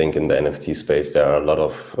say, I think in the NFT space, there are a lot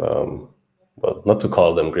of, well, not to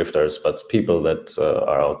call them grifters, but people that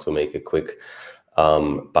are out to make a quick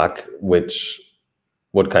buck, which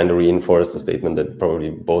what kind of reinforced the statement that probably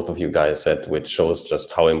both of you guys said, which shows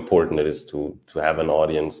just how important it is to have an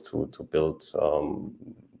audience, to build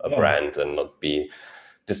a brand and not be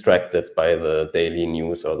distracted by the daily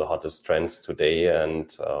news or the hottest trends today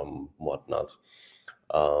and whatnot.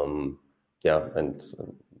 Yeah, and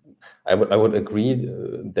I would agree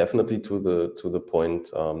definitely to the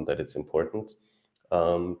point that it's important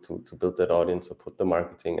to build that audience or put the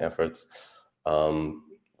marketing efforts.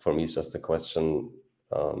 For me, it's just a question.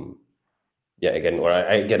 Yeah, again, or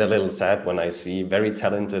I get a little sad when I see very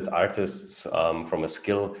talented artists from a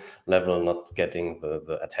skill level not getting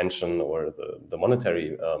the attention or the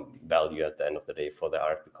monetary value at the end of the day for their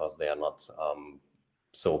art because they are not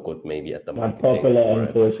so good maybe at the marketing. Not popular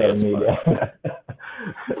on social media.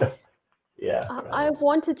 Yeah. I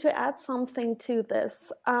wanted to add something to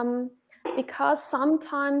this. Because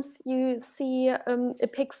sometimes you see a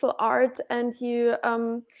pixel art and you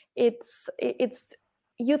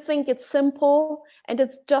you think it's simple and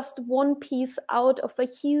it's just one piece out of a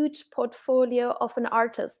huge portfolio of an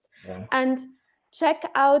artist. Yeah. And check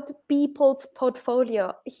out Beeple's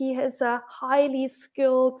portfolio. He is a highly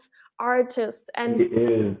skilled artist, and he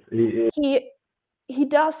is. He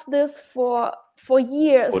does this for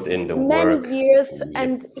years, Put in the many work. years, Yep.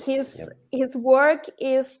 and his work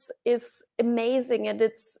is amazing, and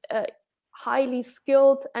it's highly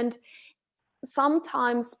skilled. And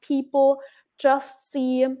sometimes people just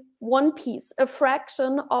see one piece, a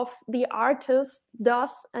fraction of the artist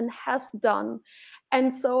does and has done,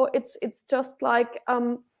 and so it's just like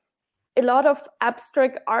a lot of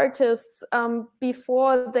abstract artists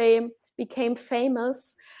before they became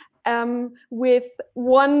famous. With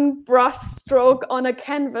one brush stroke on a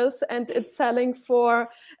canvas and it's selling for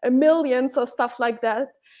millions or stuff like that.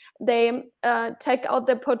 They check out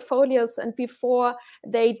their portfolios, and before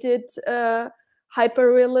they did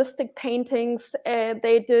hyper-realistic paintings,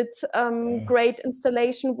 they did great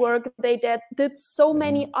installation work, they did so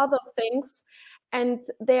many other things, and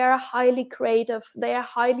they are highly creative, they are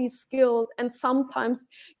highly skilled, and sometimes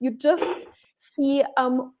you just see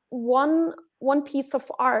one piece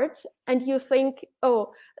of art and you think,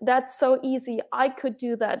 oh, that's so easy, I could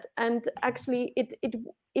do that. And actually it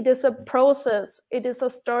is a process, it is a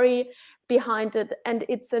story behind it, and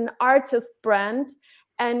it's an artist brand,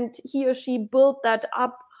 and he or she built that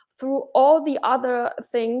up through all the other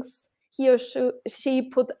things he or she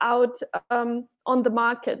put out on the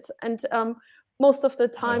market. And most of the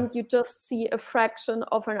time you just see a fraction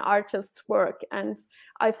of an artist's work, and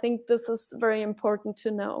I think this is very important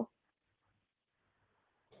to know.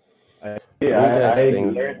 I learned that sorry,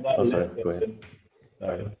 lesson. go ahead.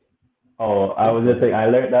 Sorry. Oh, I was just saying, I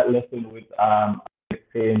learned that lesson with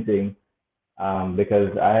painting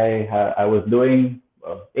because I was doing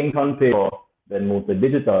ink on paper, then moved to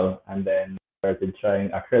digital, and then started trying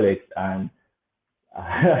acrylics, and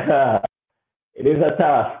it is a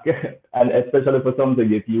task, and especially for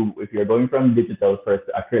something if you're going from digital first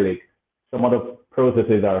to acrylic, some of the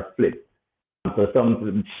processes are flipped. So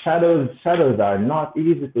some shadows are not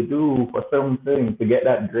easy to do for some things to get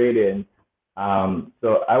that gradient.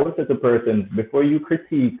 So I would say to persons, before you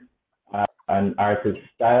critique an artist's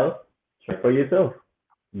style, check for yourself.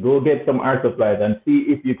 Go get some art supplies and see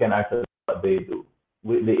if you can access what they do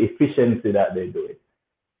with the efficiency that they do it.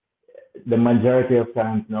 The majority of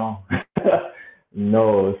times, no.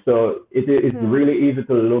 No. So it's really easy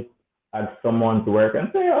to look at someone's work and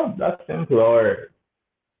say, oh, that's simple, or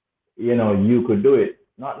you could do it.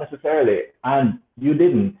 Not necessarily. And you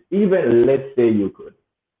didn't. Even let's say you could.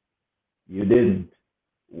 You didn't.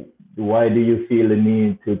 Why do you feel the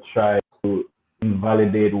need to try to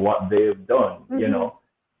invalidate what they've done? Mm-hmm.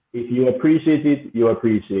 If you appreciate it, you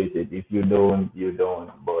appreciate it. If you don't, you don't.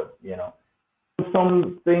 But,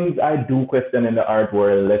 some things I do question in the art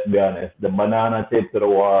world, let's be honest. The banana taped to the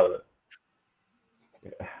wall.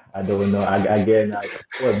 I don't know.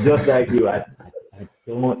 Just like you, I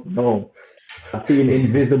don't know. I've seen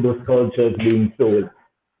invisible sculptures being sold.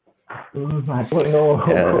 I don't know.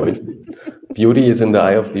 Yeah, beauty is in the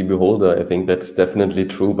eye of the beholder. I think that's definitely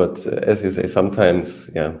true. But as you say,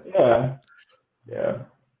 sometimes, Yeah.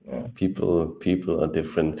 People are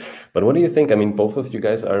different. But what do you think? I mean, both of you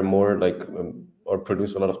guys are more like or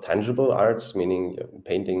produce a lot of tangible arts, meaning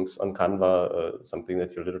paintings on Canva, something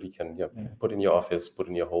that you literally can put in your office, put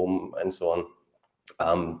in your home, and so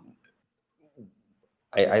on.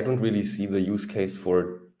 I don't really see the use case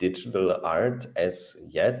for digital art as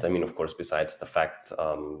yet. I mean, of course, besides the fact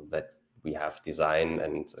that we have design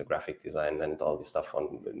and graphic design and all this stuff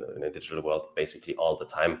in a digital world basically all the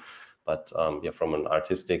time. But from an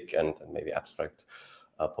artistic and maybe abstract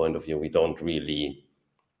point of view, we don't really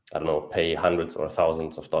I don't know, pay hundreds or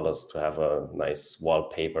thousands of dollars to have a nice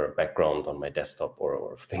wallpaper background on my desktop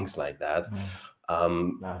or things like that.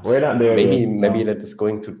 No, we're not there yet. Maybe that is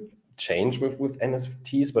going to change with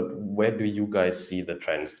NFTs, but where do you guys see the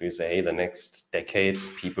trends? Do you say, hey, the next decades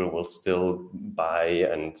people will still buy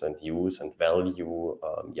and use and value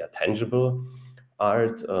tangible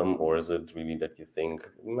art, or is it really that you think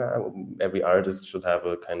every artist should have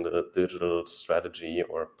a kind of a digital strategy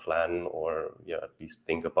or plan, or at least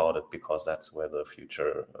think about it, because that's where the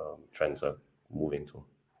future trends are moving to?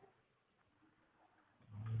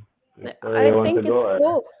 I think it's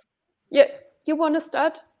both. Yeah, you want to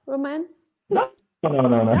start, Romain? No.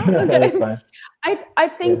 Okay. That's fine. I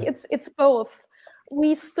think it's both.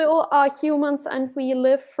 We still are humans and we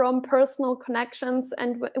live from personal connections,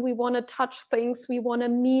 and we want to touch things. We want to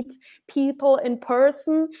meet people in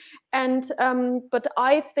person. And but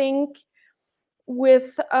I think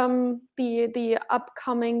with the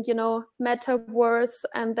upcoming, metaverse,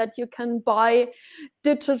 and that you can buy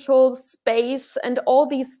digital space and all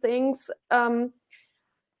these things,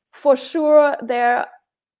 for sure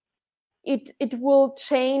it will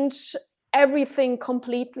change everything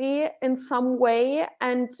completely in some way,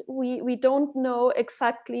 and we don't know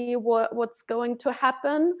exactly what's going to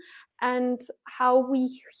happen and how we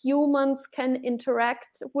humans can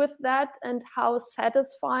interact with that, and how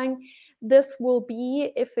satisfying this will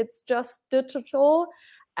be if it's just digital,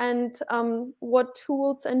 and what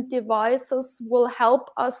tools and devices will help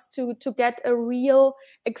us to get a real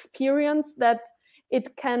experience, that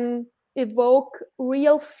it can evoke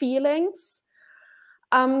real feelings.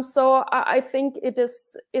 So I think it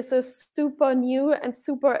is a super new and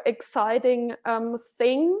super exciting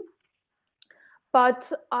thing.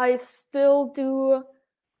 But I still do.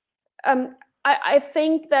 I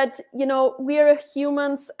think that we're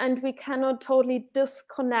humans and we cannot totally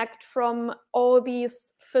disconnect from all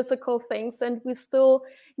these physical things, and we still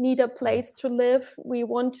need a place to live. We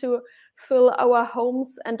want to fill our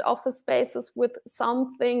homes and office spaces with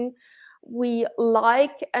something we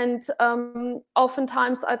like, and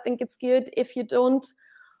oftentimes I think it's good if you don't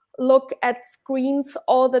look at screens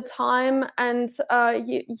all the time, and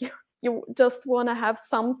you just want to have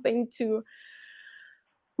something to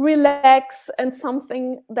relax and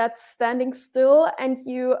something that's standing still, and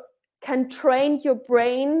you can train your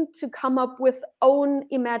brain to come up with own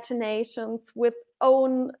imaginations, with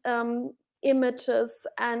own images.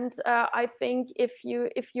 And I think if you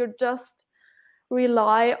just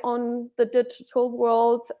rely on the digital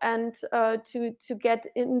world and to get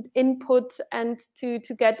input and to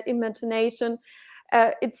get imagination,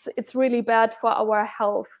 it's really bad for our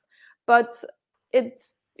health. But it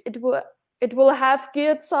will have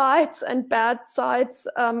good sides and bad sides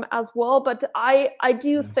as well. But I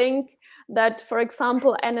do think that, for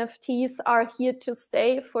example, NFTs are here to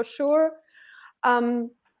stay for sure.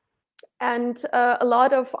 And a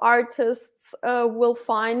lot of artists will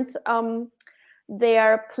find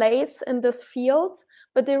their place in this field.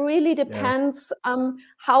 But it really depends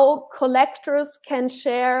how collectors can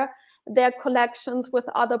share their collections with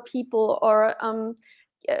other people, or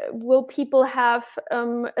will people have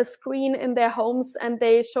a screen in their homes and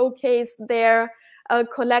they showcase their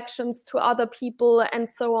collections to other people, and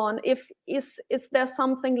so on. Is there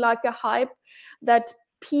something like a hype that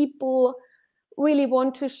people really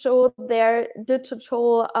want to show their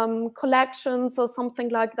digital collections or something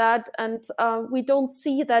like that? And we don't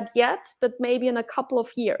see that yet, but maybe in a couple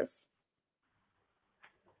of years.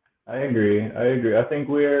 I agree. I think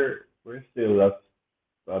we're still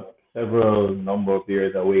a several number of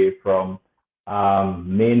years away from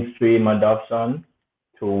mainstream adoption,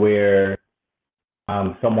 to where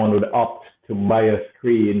someone would opt to buy a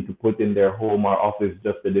screen to put in their home or office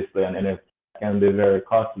just to display an NFT. Can be very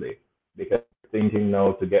costly, because thinking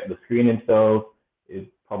now to get the screen itself is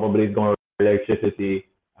probably going to electricity,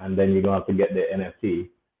 and then you're going to have to get the NFT.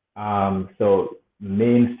 So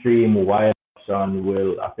mainstream wide adoption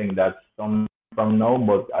will, I think that's some from now,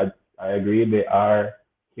 but I agree they are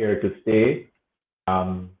here to stay.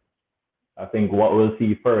 I think what we'll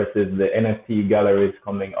see first is the NFT galleries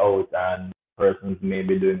coming out, and persons may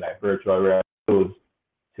be doing like virtual reality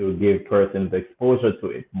to give persons exposure to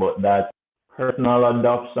it. But that personal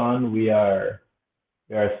adoption, we are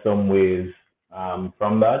some ways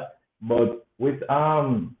from that. But with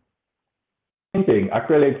painting,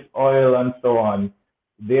 acrylics, oil, and so on,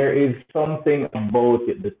 there is something about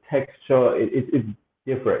it. The texture, it's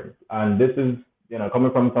different, and this is,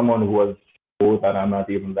 coming from someone who was both, and I'm not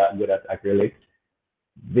even that good at acrylics.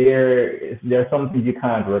 There's something you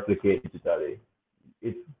can't replicate digitally.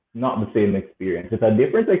 It's not the same experience. It's a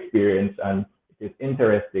different experience, and it's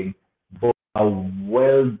interesting. but a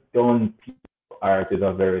well done piece of art is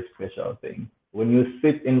a very special thing. When you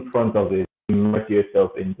sit in front of it, immerse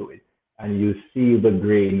yourself into it, and you see the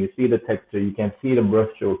grain, you see the texture, you can see the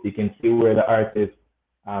brushstrokes, you can see where the artist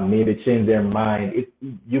maybe change their mind.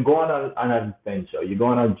 You go on an adventure, you go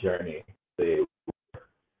on a journey.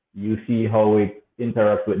 You see how it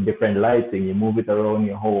interacts with different lighting. You move it around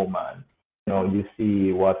your home, and you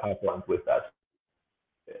see what happens with that.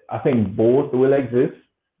 I think both will exist.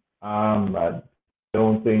 I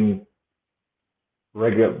don't think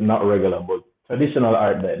not regular, but traditional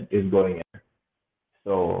art then is going in.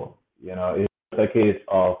 So it's a case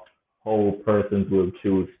of how persons will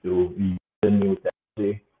choose to use the new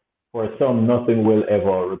technology. For some, nothing will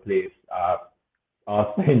ever replace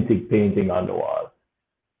authentic painting on the wall.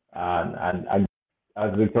 And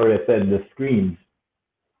as Victoria said, the screens.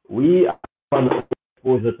 We are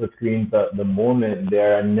exposure to screens at the moment. They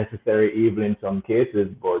are a necessary evil in some cases,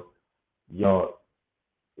 but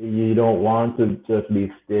you don't want to just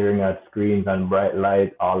be staring at screens and bright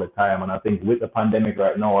light all the time. And I think with the pandemic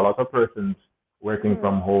right now, a lot of persons working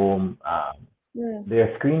from home,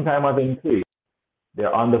 their screen time has increased.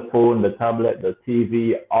 They're on the phone, the tablet, the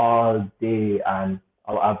TV all day, and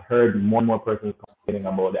I've heard more and more persons complaining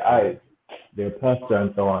about the eyes, their posture,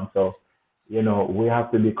 and so on. So, we have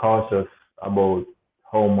to be cautious about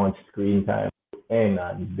how much screen time in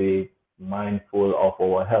and be mindful of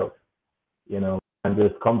our health, and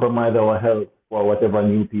just compromise our health for whatever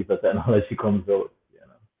new piece of technology comes out,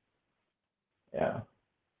 Yeah.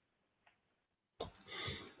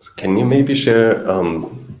 So can you maybe share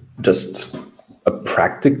just a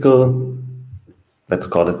practical, let's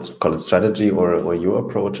call it strategy or your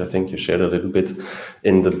approach? I think you shared a little bit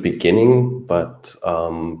in the beginning, but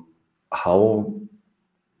how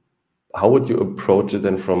would you approach it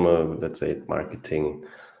then from a, let's say, marketing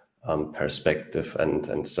perspective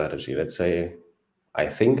and strategy? Let's say I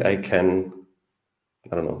think I can,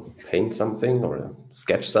 I don't know, paint something or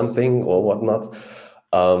sketch something or whatnot.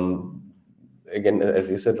 Again, as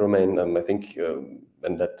you said, Romain, I think,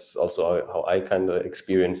 and that's also how I kind of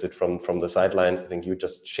experienced it from the sidelines. I think you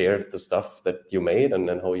just shared the stuff that you made and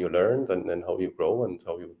then how you learned and then how you grow and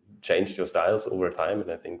how you changed your styles over time. And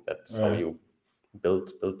I think that's how you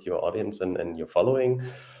built your audience and your following.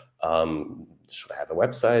 Should I have a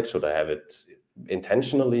website? Should I have it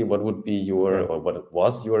intentionally? What would be or what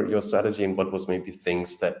was your strategy, and what was maybe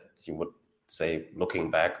things that you would say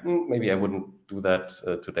looking back, maybe I wouldn't do that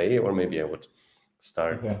today, or maybe I would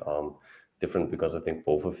start different, because I think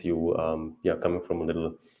both of you coming from a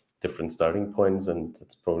little different starting points, and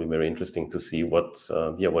it's probably very interesting to see what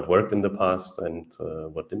worked in the past and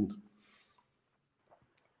what didn't.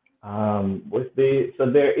 So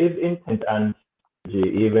there is intent and strategy,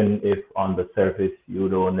 even if on the surface you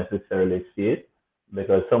don't necessarily see it,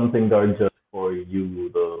 because some things are just for you,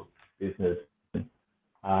 the business.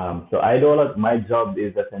 So I do my job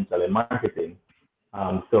is essentially marketing.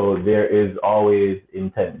 So there is always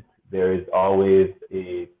intent. There is always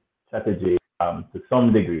a strategy to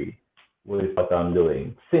some degree with what I'm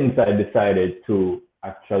doing. Since I decided to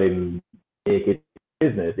actually make it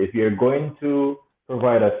business, if you're going to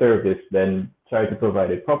provide a service, then try to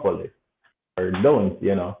provide it properly, or don't,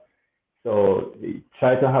 So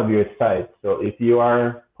try to have your site. So if you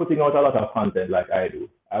are putting out a lot of content like I do,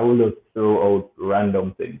 I will just throw out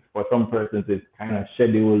random things. For some persons, it's kind of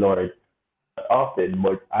scheduled or often,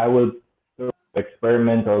 but I will throw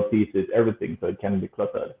experimental pieces, everything, so it can be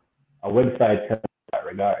cluttered. A website can be in that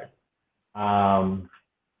regard.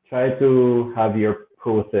 Try to have your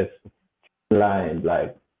process aligned,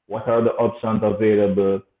 like what are the options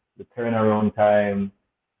available, the turnaround time,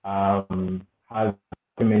 have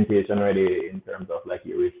documentation ready in terms of like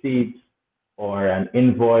your receipts or an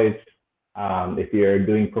invoice. If you're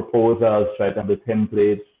doing proposals, try to have the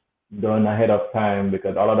templates done ahead of time,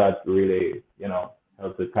 because all of that really,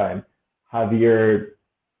 helps with time. Have your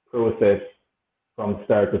process from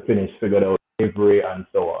start to finish figured out, delivery and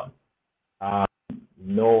so on.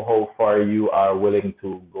 Know how far you are willing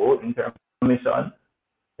to go in terms of commission.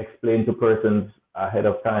 Explain to persons ahead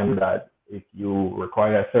of time that if you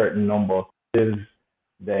require a certain number of pieces,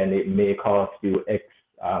 then it may cost you X.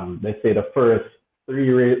 Let's say the first 3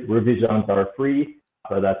 revisions are free.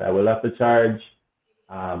 After that, I will have to charge.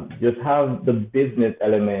 Just have the business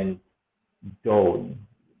element down.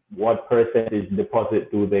 What percentage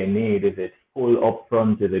deposit do they need? Is it full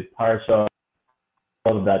upfront? Is it partial?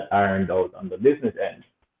 All of that ironed out on the business end.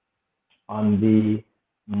 On the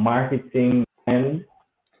marketing end,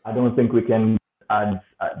 I don't think we can add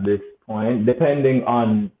at this point, depending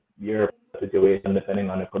on your situation, depending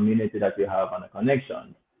on the community that you have and the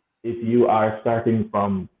connections. If you are starting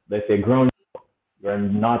from let's say, grown up. You're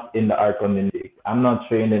not in the art community. I'm not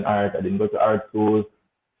trained in art. I didn't go to art school.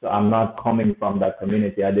 So I'm not coming from that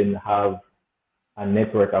community. I didn't have a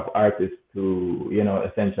network of artists to,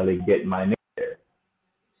 essentially get my name there.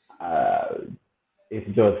 It's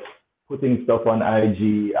just putting stuff on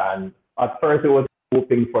IG, and at first it was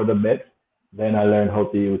hoping for the best. Then I learned how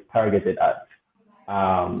to use targeted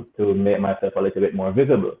ads to make myself a little bit more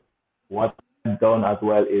visible. What I've done as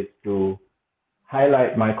well is to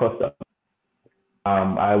highlight my customers.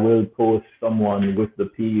 I will post someone with the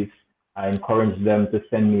piece. I encourage them to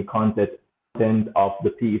send me content of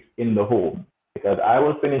the piece in the home, because I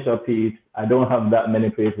will finish a piece. I don't have that many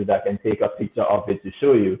places I can take a picture of it to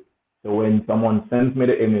show you. So when someone sends me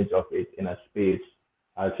the image of it in a space,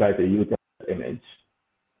 I'll try to use that image.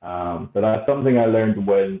 So that's something I learned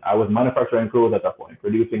when I was manufacturing clothes at a point,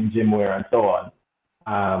 producing gym wear and so on.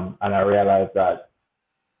 And I realized that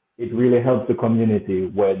it really helps the community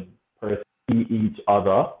when persons see each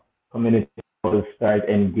other. Community will start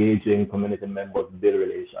engaging, community members build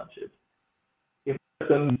relationships. If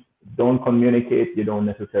persons don't communicate, you don't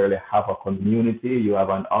necessarily have a community, you have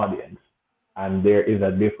an audience. And there is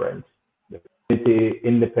a difference. The community,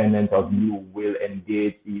 independent of you, will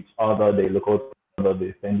engage each other. They look out for each other,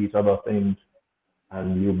 they send each other things,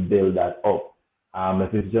 and you build that up.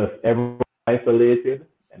 If it's just everyone isolated,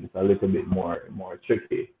 and it's a little bit more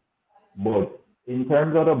tricky. But in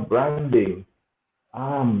terms of the branding,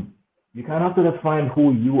 you kind of have to define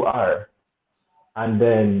who you are. And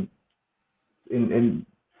then in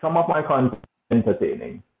some of my content is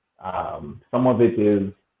entertaining. Some of it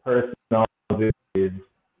is personal, some of it is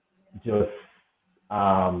just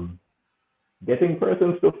getting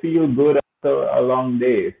persons to feel good after a long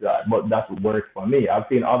day. But that works for me. I've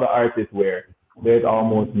seen other artists where there's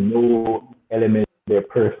almost no element of their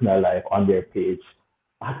personal life on their page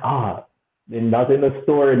at all. Not in the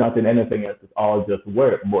story, not in anything else. It's all just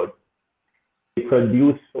work. But they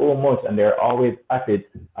produce so much, and they're always at it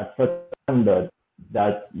at such a standard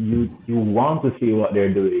that you want to see what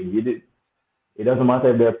they're doing. It doesn't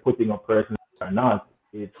matter if they're putting a person or not.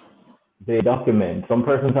 They document. Some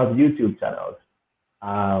persons have YouTube channels.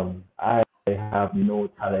 I have no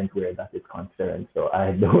talent where that is concerned, so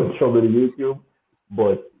I don't trouble YouTube.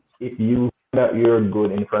 But if you feel that you're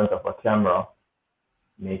good in front of a camera,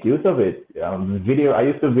 make use of it. Video. I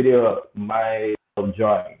used to video my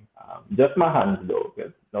drawing, just my hands though,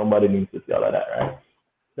 because nobody needs to see all of that, right?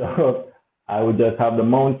 So I would just have the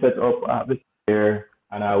mount set up there,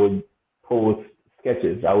 and I would post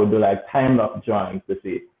sketches. I would do like time-lapse drawings to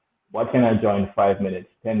see what can I draw in 5 minutes,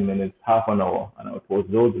 10 minutes, half an hour, and I would post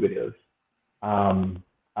those videos.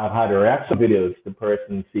 I've had reaction videos to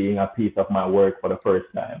persons seeing a piece of my work for the first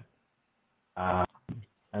time.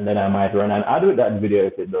 And then I might run an ad with that video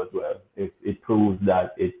if it does well, if it proves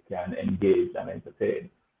that it can engage and entertain.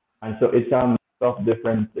 And so it's a mix of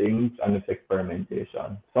different things, and it's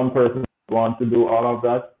experimentation. Some persons want to do all of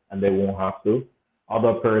that and they won't have to.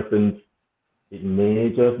 Other persons, it may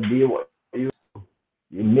just be what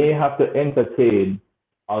you may have to entertain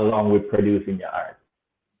along with producing your art.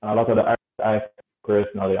 And a lot of the artists I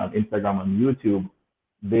personally on Instagram and YouTube,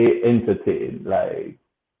 they entertain. Like,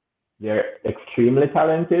 they're extremely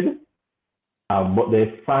talented, but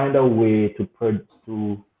they find a way to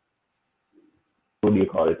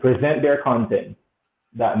present their content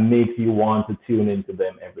that makes you want to tune into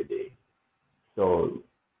them every day. So,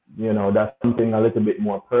 that's something a little bit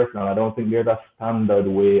more personal. I don't think there's a standard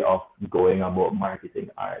way of going about marketing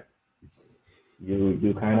art.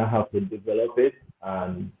 You kind of have to develop it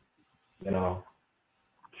and,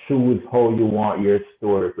 choose how you want your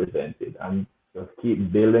story presented, and just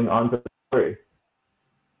keep building onto the story.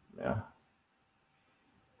 Yeah.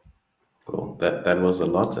 Cool. That was a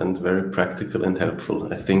lot and very practical and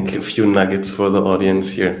helpful. I think a few nuggets for the audience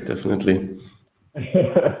here, definitely.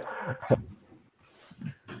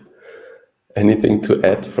 Anything to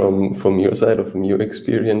add from your side or from your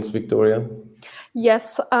experience, Victoria?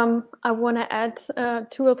 Yes, I want to add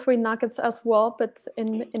 2 or 3 nuggets as well, but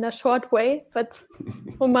in a short way. But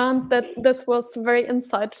Romain, this was very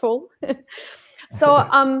insightful. So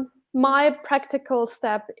my practical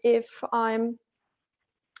step, if I'm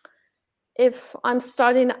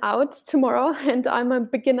starting out tomorrow and I'm a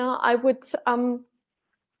beginner, I would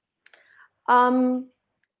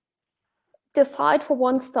decide for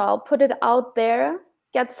one style, put it out there,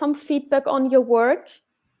 get some feedback on your work.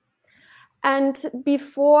 And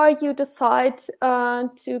before you decide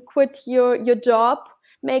to quit your job,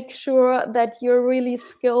 make sure that you're really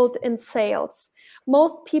skilled in sales.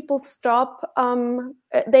 Most people stop.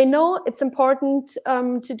 They know it's important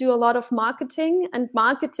to do a lot of marketing, and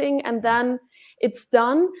then it's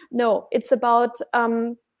done. No, it's about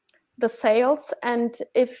the sales. And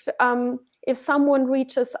if someone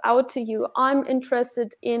reaches out to you, I'm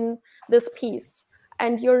interested in this piece,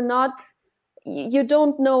 and you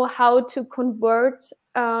don't know how to convert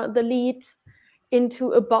the lead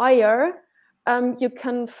into a buyer, you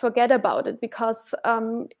can forget about it, because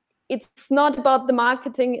it's not about the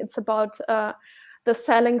marketing, it's about the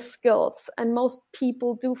selling skills. And most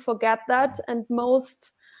people do forget that, and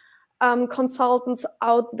most consultants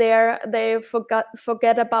out there, they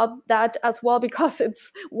forget about that as well, because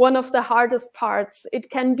it's one of the hardest parts. It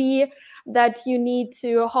can be that you need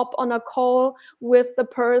to hop on a call with the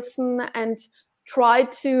person and try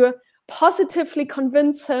to positively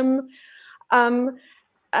convince him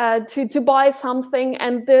to buy something,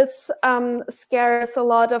 and this scares a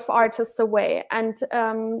lot of artists away. And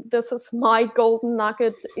this is my golden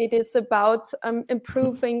nugget. It is about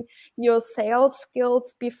improving your sales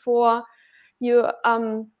skills before you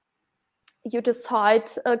decide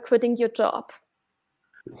quitting your job.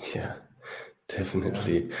 Yeah,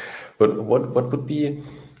 definitely. But what would be,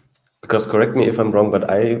 because correct me if I'm wrong, but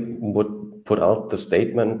I would put out the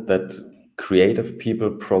statement that creative people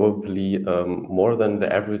probably more than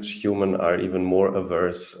the average human are even more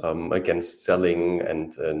averse against selling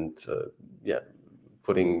and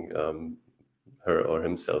putting her or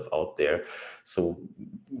himself out there. So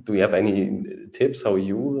do you have any tips how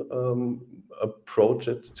you approach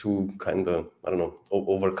it to kind of, I don't know,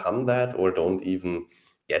 overcome that, or don't even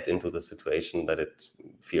get into the situation that it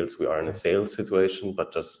feels we are in a sales situation,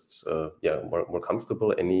 but just more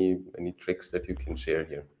comfortable? Any tricks that you can share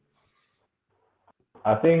here?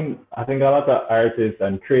 I think a lot of artists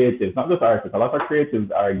and creatives, not just artists, a lot of creatives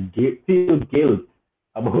feel guilt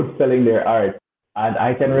about selling their art. And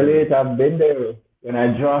I can relate. I've been there when I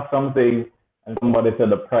draw something and somebody said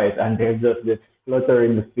the price, and there's just this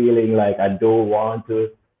fluttering feeling like I don't want to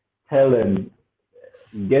tell them,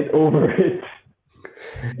 get over it.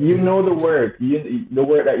 You know the work, the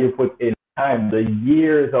work that you put in, time, the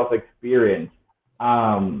years of experience.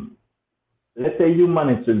 Let's say you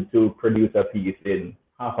manage to produce a piece in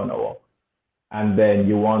half an hour, and then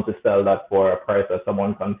you want to sell that for a price that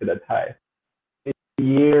someone considered high. It's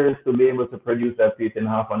years to be able to produce that piece in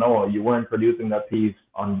half an hour. You weren't producing that piece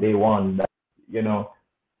on day one,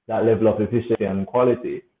 that level of efficiency and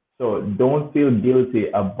quality. So don't feel guilty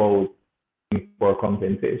about for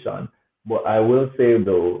compensation. But I will say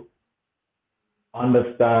though,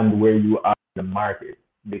 understand where you are in the market,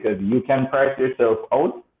 because you can price yourself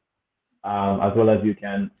out as well as you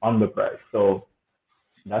can underprice. So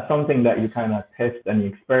that's something that you kind of test and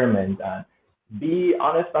experiment, and be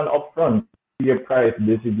honest and upfront. Your price,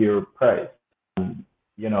 this is your price. And,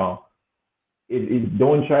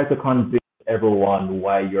 don't try to convince everyone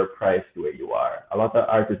why you're priced where you are. A lot of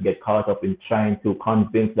artists get caught up in trying to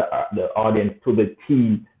convince the audience to the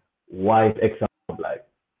T why it's X like.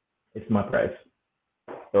 It's my price.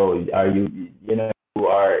 So are you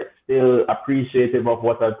are still appreciative of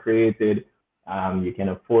what I've created? You can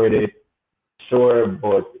afford it, sure,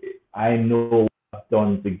 but I know what I've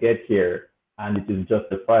done to get here, and it is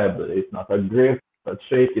justifiable. It's not a grift, a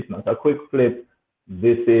trick, it's not a quick flip.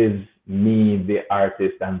 This is me, the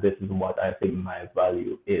artist, and this is what I think my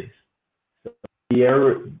value is. So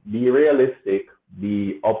be realistic,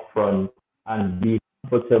 be upfront, and be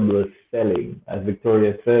comfortable selling. As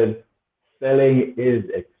Victoria said, selling is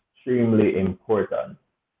extremely important.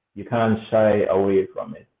 You can't shy away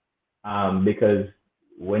from it, because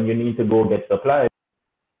when you need to go get supplies,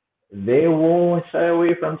 they won't shy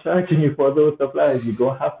away from charging you for those supplies. You're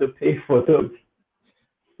going to have to pay for those.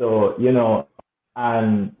 So,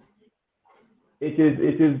 and it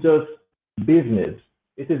is just business.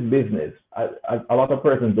 It is business. A lot of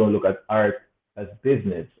persons don't look at art as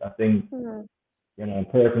business. I think,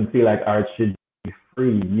 persons feel like art should be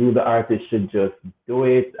free. You, the artist, should just do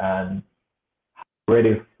it and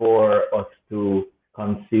ready for us to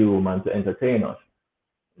consume and to entertain us.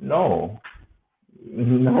 No,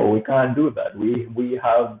 we can't do that. We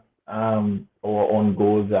have our own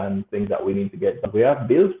goals and things that we need to get done. We have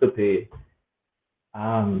bills to pay.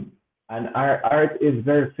 And our art is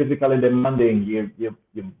very physically demanding. You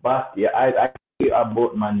back, I feel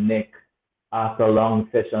about my neck after long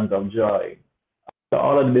sessions of joy. After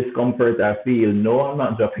all of the discomfort I feel, no, I'm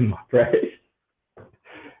not dropping my price.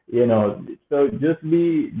 So just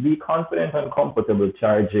be confident and comfortable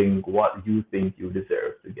charging what you think you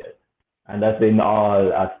deserve to get. And that's in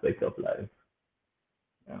all aspects of life.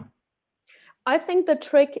 Yeah. I think the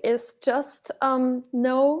trick is just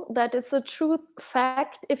know that it's a true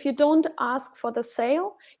fact. If you don't ask for the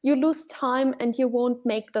sale, you lose time and you won't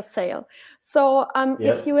make the sale. So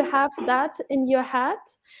if you have that in your head,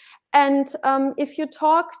 and if you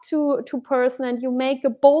talk to person and you make a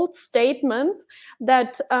bold statement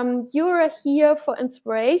that you're here for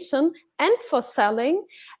inspiration and for selling,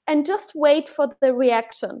 and just wait for the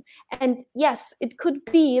reaction. And yes, it could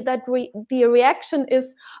be that the reaction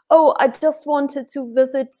is, oh, I just wanted to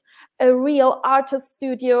visit a real artist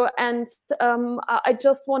studio, and I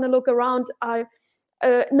just want to look around.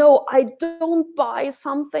 No, I don't buy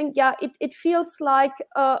something. Yeah, it feels like,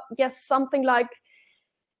 yes, something like,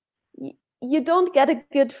 you don't get a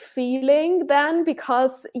good feeling then,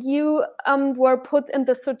 because you were put in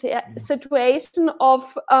the situation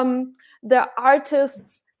of the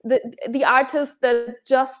artists, the artists that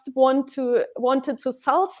just wanted to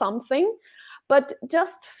sell something. But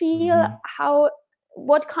just feel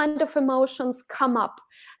what kind of emotions come up,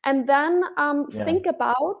 and then think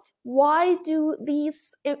about, why do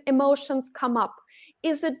these emotions come up?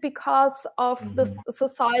 Is it because of the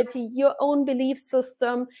society, your own belief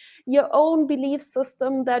system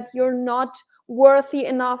that you're not worthy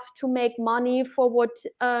enough to make money for what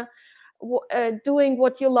doing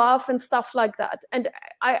what you love and stuff like that? And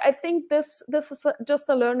I think this is just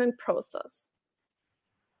a learning process.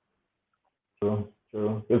 True.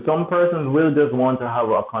 If some persons will just want to have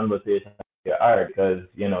a conversation with your art because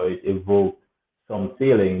it evokes some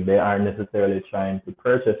feeling, they aren't necessarily trying to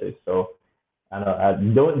purchase it. So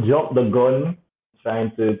don't jump the gun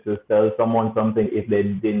trying to sell someone something if they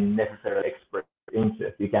didn't necessarily express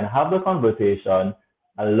interest. You can have the conversation,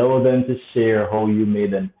 allow them to share how you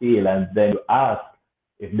made them feel, and then you ask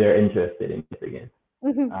if they're interested in it again.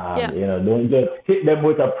 Don't just hit them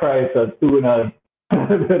with a price as soon as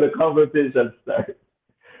the conversation starts.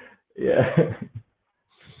 Yeah.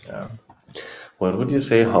 What would you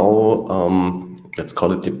say, how let's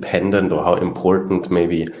call it dependent, or how important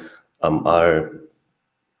maybe are,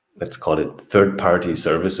 let's call it, third-party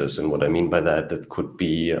services? And what I mean by that could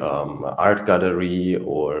be an art gallery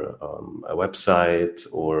or a website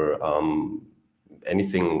or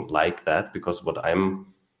anything like that. Because what I'm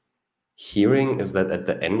hearing is that at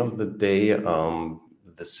the end of the day,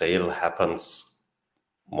 the sale happens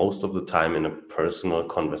most of the time in a personal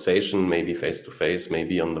conversation, maybe face-to-face,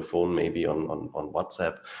 maybe on the phone, maybe on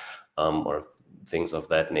WhatsApp, or things of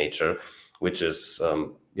that nature, which is the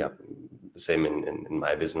same in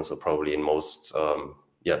my business, or probably in most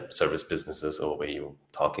service businesses, or where you're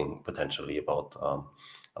talking potentially about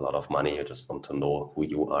a lot of money. You just want to know who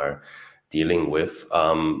you are dealing with.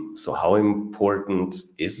 So how important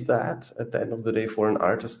is that at the end of the day for an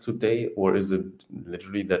artist today? Or is it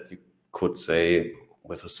literally that you could say,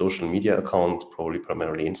 with a social media account, probably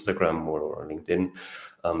primarily Instagram or LinkedIn,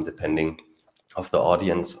 depending of the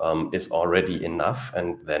audience, is already enough,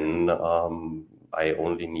 and then I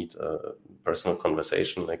only need a personal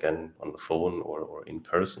conversation, again, on the phone or in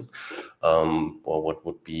person? Or what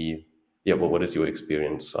would be, what is your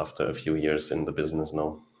experience after a few years in the business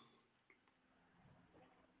now?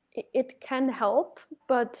 It can help,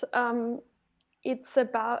 but it's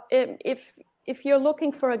about, if you're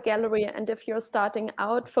looking for a gallery and if you're starting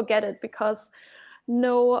out, forget it, because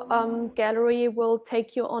no gallery will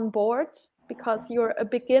take you on board, because you're a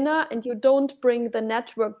beginner and you don't bring the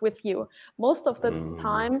network with you. Most of the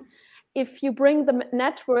time, if you bring the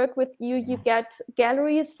network with you, you get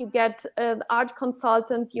galleries, you get art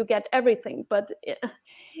consultants, you get everything. But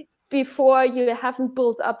before you haven't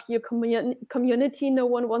built up your community, no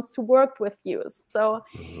one wants to work with you. So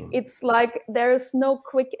it's like there's no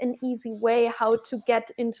quick and easy way how to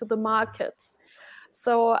get into the market.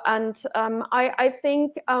 So, and I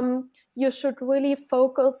think you should really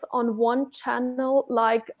focus on one channel.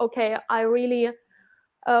 Like, okay, I really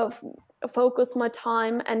focus my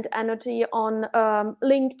time and energy on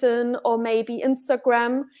LinkedIn or maybe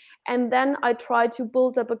Instagram, and then I try to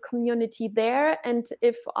build up a community there. And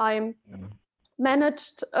if I'm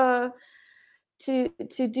managed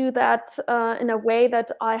to do that in a way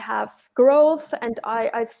that I have growth and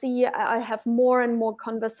I see I have more and more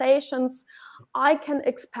conversations, I can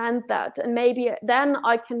expand that, and maybe then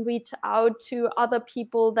I can reach out to other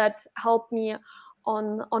people that help me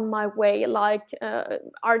on my way, like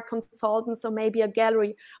art consultants or maybe a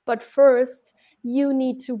gallery. But first, you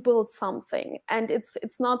need to build something, and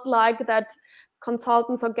it's not like that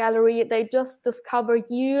consultants or gallery, they just discover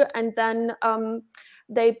you and then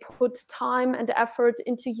they put time and effort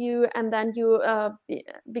into you, and then you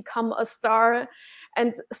become a star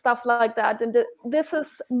and stuff like that. And this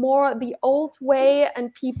is more the old way,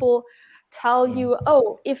 and people tell you,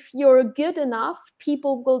 oh, if you're good enough,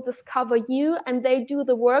 people will discover you and they do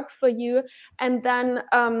the work for you, and then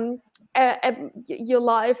your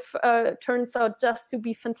life turns out just to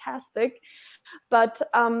be fantastic. But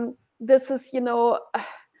this is,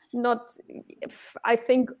 not, I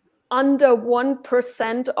think, under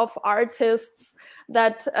 1% of artists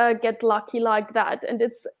that get lucky like that. And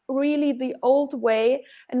it's really the old way.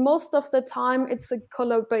 And most of the time, it's a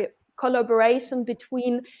collaboration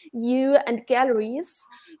between you and galleries.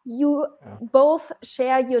 You both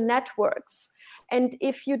share your networks. And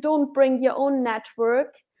if you don't bring your own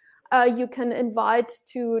network, you can invite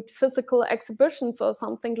to physical exhibitions or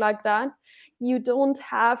something like that. You don't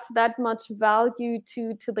have that much value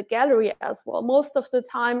to the gallery as well. Most of the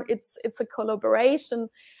time, it's a collaboration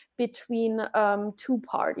between two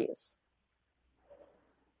parties.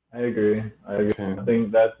 I agree. I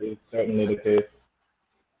think that is certainly the case.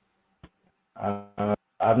 I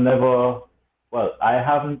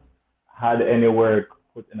haven't had any work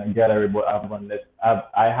put in a gallery, but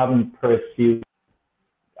I haven't pursued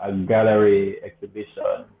a gallery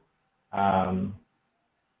exhibition, and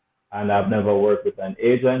I've never worked with an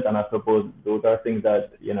agent. And I suppose those are things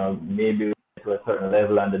that, maybe to a certain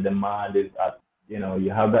level, and the demand is at, you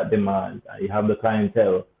have that demand and you have the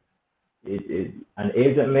clientele. An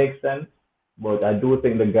agent makes sense, but I do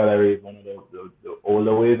think the gallery is one of the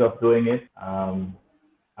older ways of doing it. I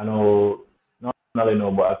know, not only know,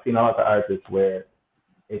 but I've seen a lot of artists where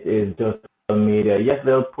it is just media. Yes,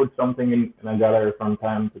 they'll put something in a gallery from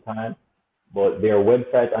time to time, but their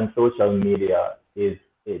website and social media is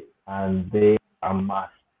it, and they amass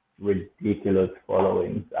ridiculous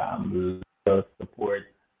followings, support.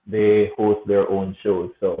 They host their own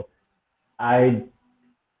shows. So I'm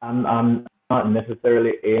not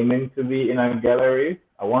necessarily aiming to be in a gallery.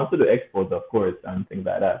 I want to do expos, of course, and things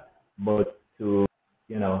like that, but to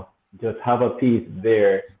just have a piece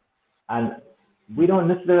there. And we don't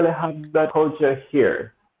necessarily have that culture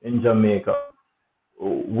here in Jamaica.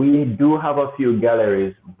 We do have a few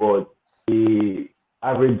galleries, but the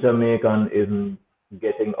average Jamaican isn't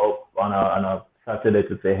getting up on a Saturday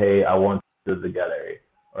to say, hey, I want to do the gallery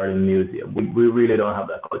or the museum. We really don't have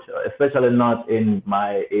that culture, especially not in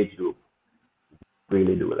my age group.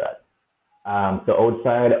 Really do that. So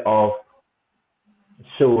outside of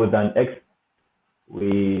shows and expos,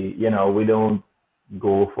 we don't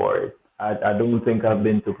go for it. I don't think I've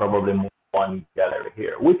been to probably more one gallery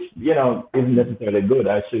here, which, isn't necessarily good.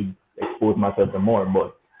 I should expose myself to more,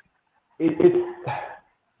 but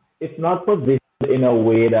it's not positioned in a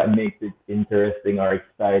way that makes it interesting or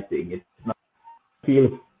exciting. It's not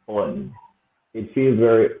feel fun. It feels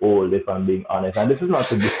very old, if I'm being honest. And this is not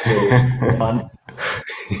to discredit fun.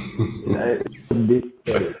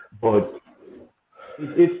 But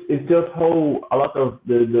it's just how a lot of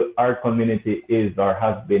the art community is or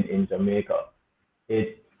has been in Jamaica.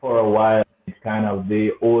 It's for a while, it's kind of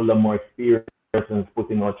the older, more experienced persons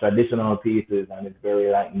putting out traditional pieces, and it's very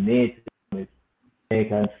like native, it's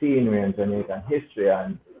Jamaican scenery and Jamaican history,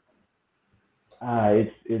 and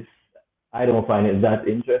it's I don't find it that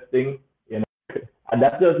interesting, and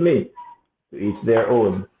that's just me. It's their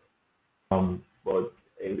own. But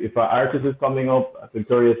if an artist is coming up, as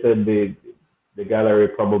Victoria said, the gallery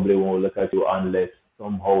probably won't look at you unless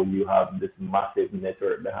somehow you have this massive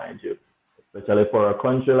network behind you. Especially for a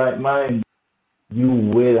country like mine, you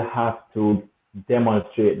will have to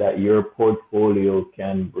demonstrate that your portfolio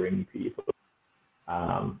can bring people.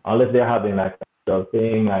 Unless they're having like a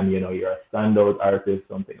thing and you're a standout artist,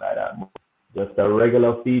 something like that. Just a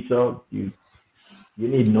regular feature, you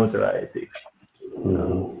need notoriety.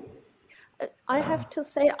 I have to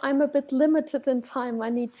say I'm a bit limited in time. I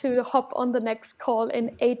need to hop on the next call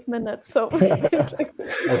in 8 minutes. So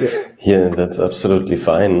yeah, that's absolutely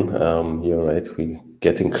fine. You're right. We're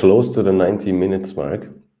getting close to the 90 minutes mark.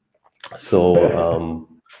 So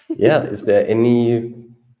is there any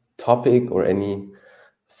topic or any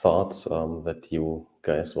thoughts that you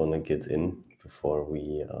guys want to get in before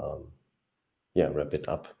we wrap it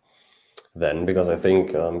up? Then, because I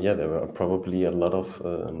think there were probably a lot of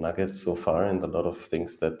nuggets so far, and a lot of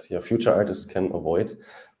things that future artists can avoid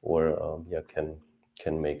or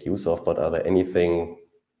can make use of. But are there anything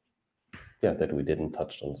that we didn't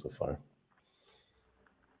touch on so far,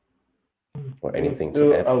 or anything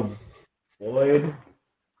to add? Avoid.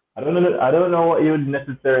 I don't know what you would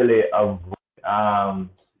necessarily avoid,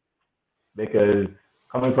 because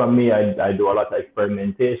coming from me, I do a lot of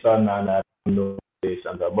experimentation and I have no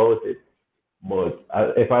notions about it. But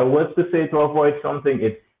if I was to say to avoid something,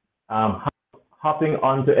 it's hopping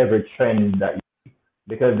onto every trend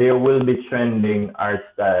because there will be trending art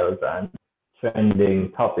styles and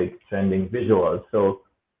trending topics, trending visuals. So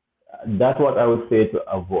that's what I would say to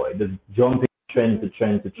avoid, just jumping trend to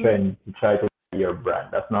trend to trend to try to your brand.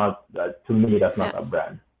 That's not, to me, that's not a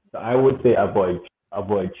brand. So I would say avoid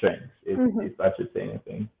trends if I should say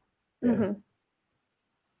anything. Yeah.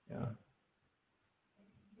 Yeah.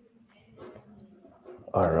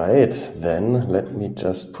 All right, then let me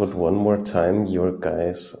just put one more time your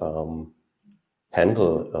guys'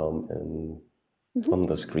 handle on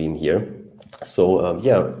the screen here. So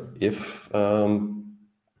yeah, if the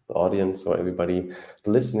audience or everybody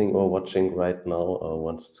listening or watching right now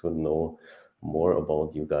wants to know more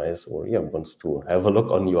about you guys, or yeah, wants to have a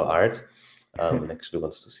look on your art, and actually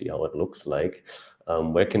wants to see how it looks like,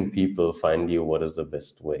 where can people find you? What is the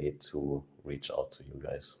best way to reach out to you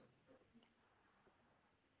guys?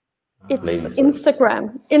 It's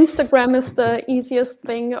Instagram. Instagram is the easiest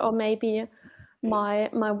thing, or maybe my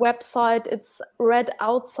website. It's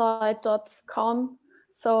redoutside.com.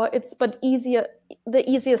 So it's, but easier. The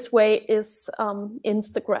easiest way is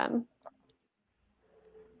Instagram.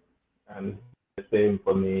 And the same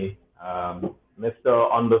for me, Mr.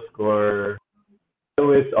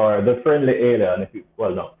 Lewis, or the Friendly Alien.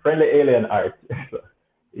 Friendly Alien Art.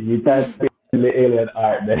 If you type Friendly Alien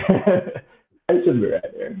Art, then it should be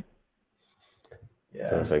right there. Yeah.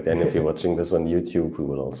 Perfect. And if you're watching this on YouTube, we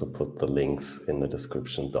will also put the links in the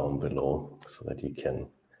description down below so that you can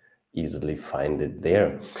easily find it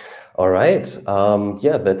there. All right.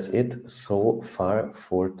 Yeah, that's it so far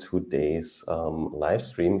for today's live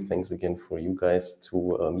stream. Thanks again for you guys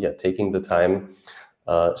to taking the time,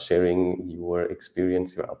 sharing your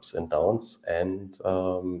experience, your ups and downs. And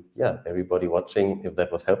everybody watching, if that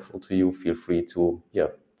was helpful to you, feel free to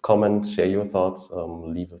comment, share your thoughts,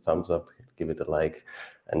 leave a thumbs up, give it a like,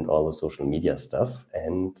 and all the social media stuff.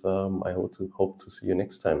 And I hope to see you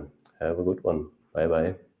next time. Have a good one.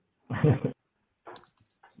 Bye-bye.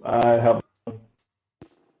 Bye.